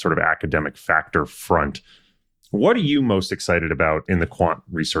on the sort of academic factor front. What are you most excited about in the quant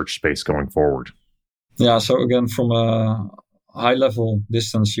research space going forward? Yeah, so again, from a high-level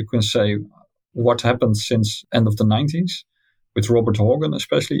distance, you can say what happened since end of the 90s. With Robert Hogan,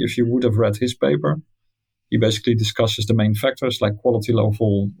 especially, if you would have read his paper, he basically discusses the main factors like quality, low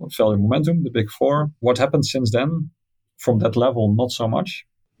vol, value, momentum, the big four. What happened since then? From that level, not so much.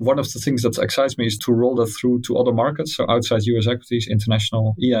 One of the things that excites me is to roll that through to other markets. So outside US equities,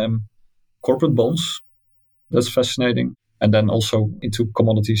 international, EM, corporate bonds. That's fascinating. And then also into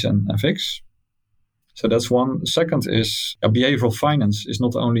commodities and FX. So that's one. Second is behavioral finance is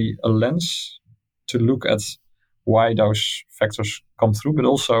not only a lens to look at why those factors come through, but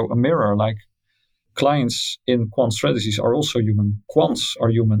also a mirror. Like clients in quant strategies are also human. Quants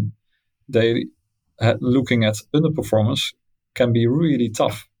are human. They looking at underperformance can be really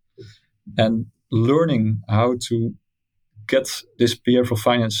tough. And learning how to get this behavioral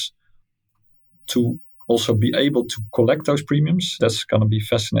finance to also be able to collect those premiums, that's going to be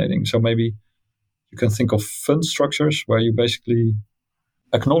fascinating. So maybe you can think of fund structures where you basically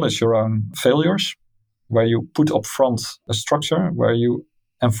acknowledge your own failures, where you put up front a structure where you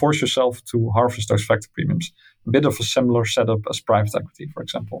enforce yourself to harvest those factor premiums. A bit of a similar setup as private equity, for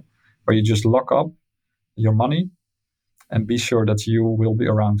example, where you just lock up your money and be sure that you will be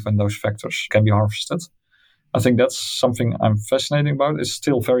around when those factors can be harvested. I think that's something I'm fascinated about. It's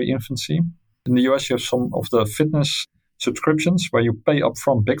still very infancy. In the US, you have some of the fitness subscriptions where you pay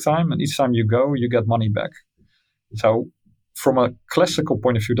upfront big time, and each time you go, you get money back. So from a classical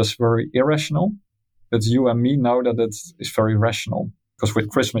point of view, that's very irrational. But you and me know that it is very rational. Because with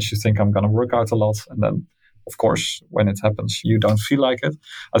Christmas, you think I'm going to work out a lot. And then, of course, when it happens, you don't feel like it.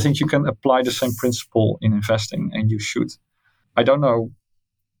 I think you can apply the same principle in investing, and you should. I don't know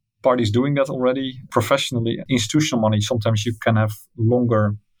parties doing that already professionally. Institutional money, sometimes you can have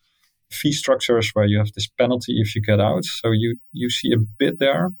longer fee structures where you have this penalty if you get out. So you see a bit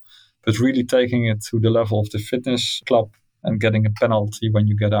there, but really taking it to the level of the fitness club and getting a penalty when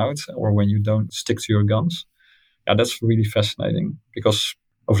you get out or when you don't stick to your guns. Yeah, that's really fascinating because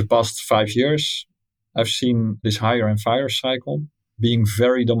over the past 5 years, I've seen this higher and fire cycle being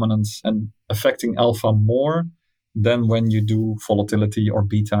very dominant and affecting alpha more than when you do volatility or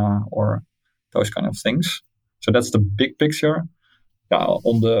beta or those kind of things. So that's the big picture. Yeah,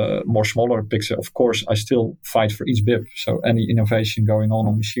 on the more smaller picture, of course, I still fight for each BIP. So any innovation going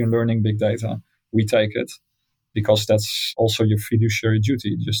on machine learning, big data, we take it because that's also your fiduciary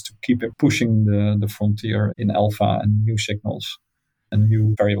duty, just to keep it pushing the frontier in alpha and new signals and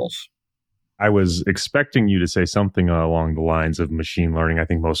new variables. I was expecting you to say something along the lines of machine learning. I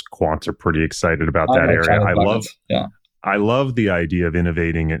think most quants are pretty excited about that area. I love the idea of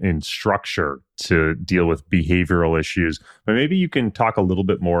innovating in structure to deal with behavioral issues. But maybe you can talk a little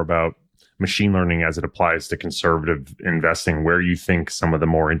bit more about machine learning as it applies to conservative investing, where you think some of the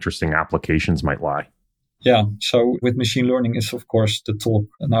more interesting applications might lie. Yeah, so with machine learning, it's of course the talk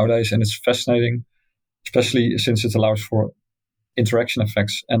nowadays, and it's fascinating, especially since it allows for interaction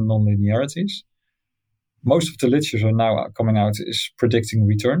effects and nonlinearities. Most of the literature now coming out is predicting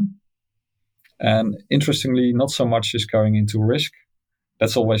return. And interestingly, not so much is going into risk.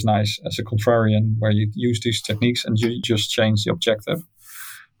 That's always nice as a contrarian where you use these techniques and you just change the objective.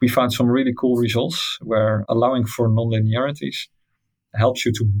 We found some really cool results where allowing for nonlinearities helps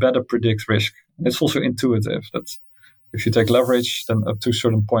you to better predict risk. And it's also intuitive that if you take leverage, then up to a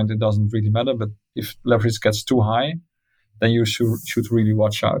certain point, it doesn't really matter. But if leverage gets too high, then you should really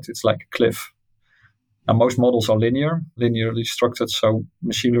watch out. It's like a cliff. Now, most models are linearly structured. So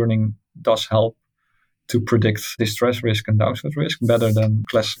machine learning does help to predict distress risk and downside risk better than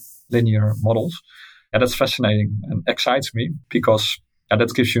classic linear models. And that's fascinating and excites me because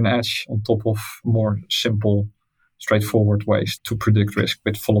that gives you an edge on top of more simple, straightforward ways to predict risk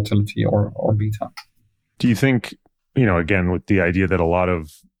with volatility or beta. Do you think, again, with the idea that a lot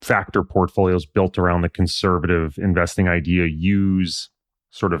of factor portfolios built around the conservative investing idea use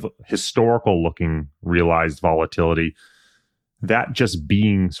sort of historical looking realized volatility, that just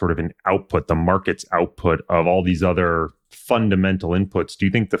being sort of an output, the market's output of all these other fundamental inputs, do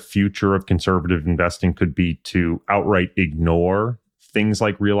you think the future of conservative investing could be to outright ignore things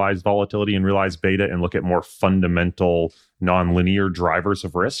like realized volatility and realized beta and look at more fundamental nonlinear drivers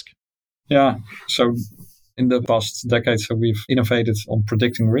of risk? Yeah, so in the past decades, we've innovated on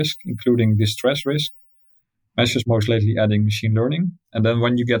predicting risk, including distress risk, measures most lately adding machine learning. And then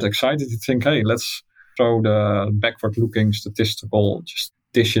when you get excited, you think, hey, let's throw the backward-looking statistical, just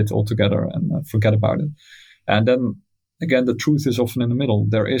dish it all together and forget about it. And then, again, the truth is often in the middle.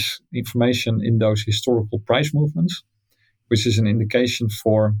 There is information in those historical price movements, which is an indication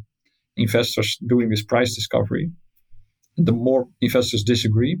for investors doing this price discovery. And the more investors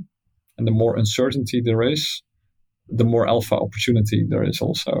disagree and the more uncertainty there is, the more alpha opportunity there is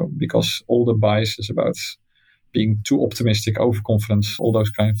also, because all the bias is about being too optimistic, overconfidence, all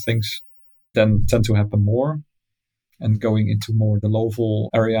those kind of things then tend to happen more. And going into more the low vol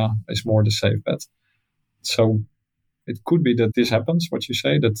area is more the safe bet. So it could be that this happens, what you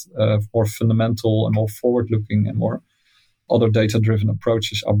say, that more fundamental and more forward-looking and more other data-driven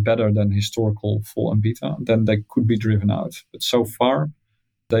approaches are better than historical vol and beta, then they could be driven out. But so far,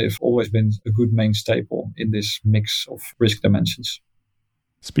 they've always been a good main staple in this mix of risk dimensions.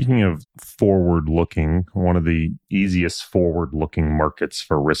 Speaking of forward-looking, one of the easiest forward-looking markets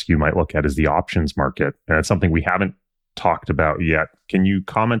for risk you might look at is the options market. And it's something we haven't talked about yet. Can you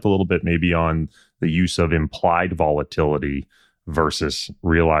comment a little bit maybe on the use of implied volatility versus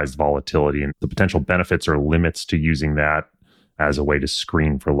realized volatility and the potential benefits or limits to using that as a way to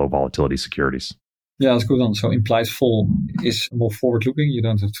screen for low volatility securities? Yeah, that's good. So implied vol is more forward-looking. You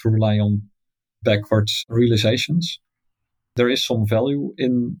don't have to rely on backwards realizations. There is some value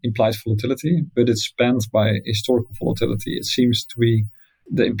in implied volatility, but it's spanned by historical volatility. It seems to be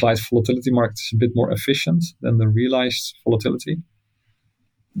the implied volatility market is a bit more efficient than the realized volatility.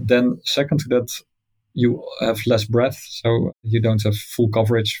 Then second to that, you have less breadth, so you don't have full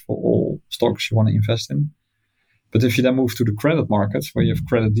coverage for all stocks you want to invest in. But if you then move to the credit market, where you have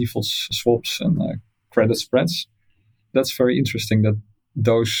credit defaults, swaps, and credit spreads, that's very interesting that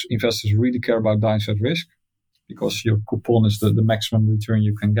those investors really care about downside risk because your coupon is the maximum return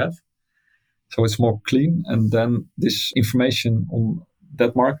you can get. So it's more clean. And then this information on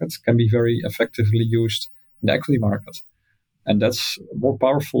that market can be very effectively used in the equity market. And that's more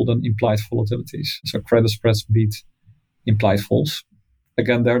powerful than implied volatilities. So credit spreads beat implied vols.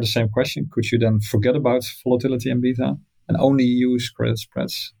 Again, they're the same question. Could you then forget about volatility and beta and only use credit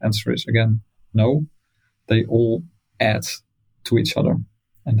spreads? Answer is again, no. They all add to each other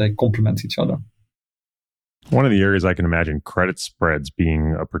and they complement each other. One of the areas I can imagine credit spreads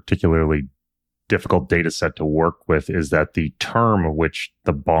being a particularly difficult data set to work with is that the term of which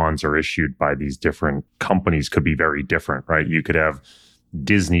the bonds are issued by these different companies could be very different, right? You could have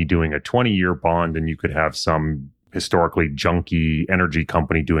Disney doing a 20-year bond and you could have some historically junky energy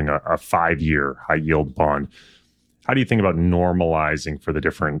company doing a 5-year high yield bond. How do you think about normalizing for the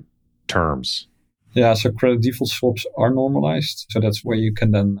different terms? Yeah, so credit default swaps are normalized. So that's where you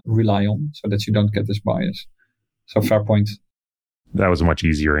can then rely on so that you don't get this bias. So fair point. That was a much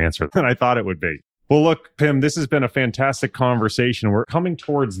easier answer than I thought it would be. Well, look, Pim, this has been a fantastic conversation. We're coming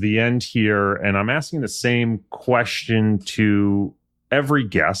towards the end here, and I'm asking the same question to every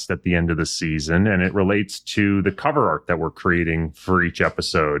guest at the end of the season, and it relates to the cover art that we're creating for each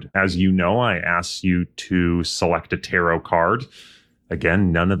episode. As you know, I asked you to select a tarot card.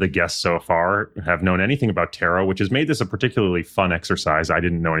 Again, none of the guests so far have known anything about tarot, which has made this a particularly fun exercise. I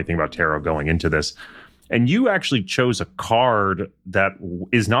didn't know anything about tarot going into this. And you actually chose a card that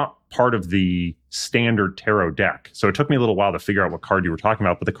is not part of the standard tarot deck. So it took me a little while to figure out what card you were talking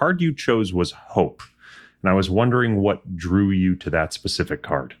about, but the card you chose was Hope. And I was wondering what drew you to that specific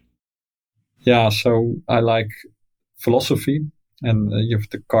card. Yeah, so I like philosophy, and you have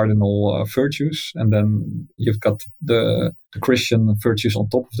the cardinal virtues, and then you've got the Christian virtues on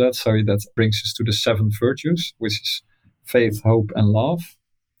top of that. So that brings us to the 7 virtues, which is faith, hope, and love.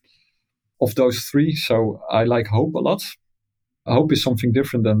 Of those 3, so I like hope a lot. Hope is something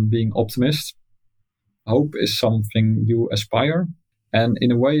different than being optimist. Hope is something you aspire. And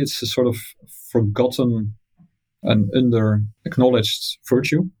in a way, it's a sort of forgotten and under-acknowledged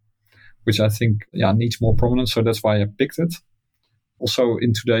virtue, which I think needs more prominence. So that's why I picked it. Also,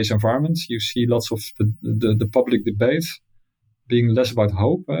 in today's environment, you see lots of the public debate being less about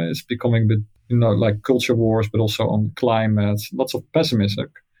hope. It's becoming a bit, like culture wars, but also on climate, lots of pessimism.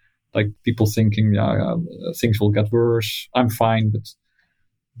 Like people thinking, things will get worse. I'm fine, but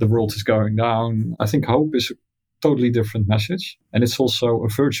the world is going down. I think hope is a totally different message. And it's also a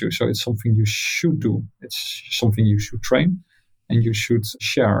virtue. So it's something you should do. It's something you should train and you should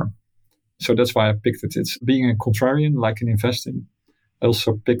share. So that's why I picked it. It's being a contrarian, like in investing. I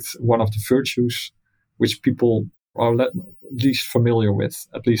also picked one of the virtues which people are least familiar with.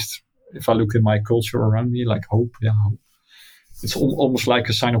 At least if I look in my culture around me, like hope. It's almost like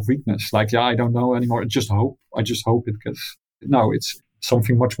a sign of weakness. Like, I don't know anymore. Just hope. I just hope it gets. No, it's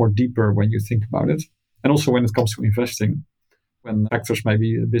something much more deeper when you think about it. And also when it comes to investing, when factors may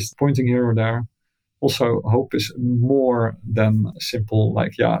be disappointing here or there. Also, hope is more than simple,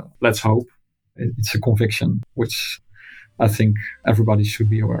 like, let's hope. It's a conviction, which I think everybody should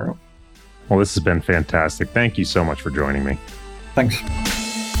be aware of. Well, this has been fantastic. Thank you so much for joining me. Thanks.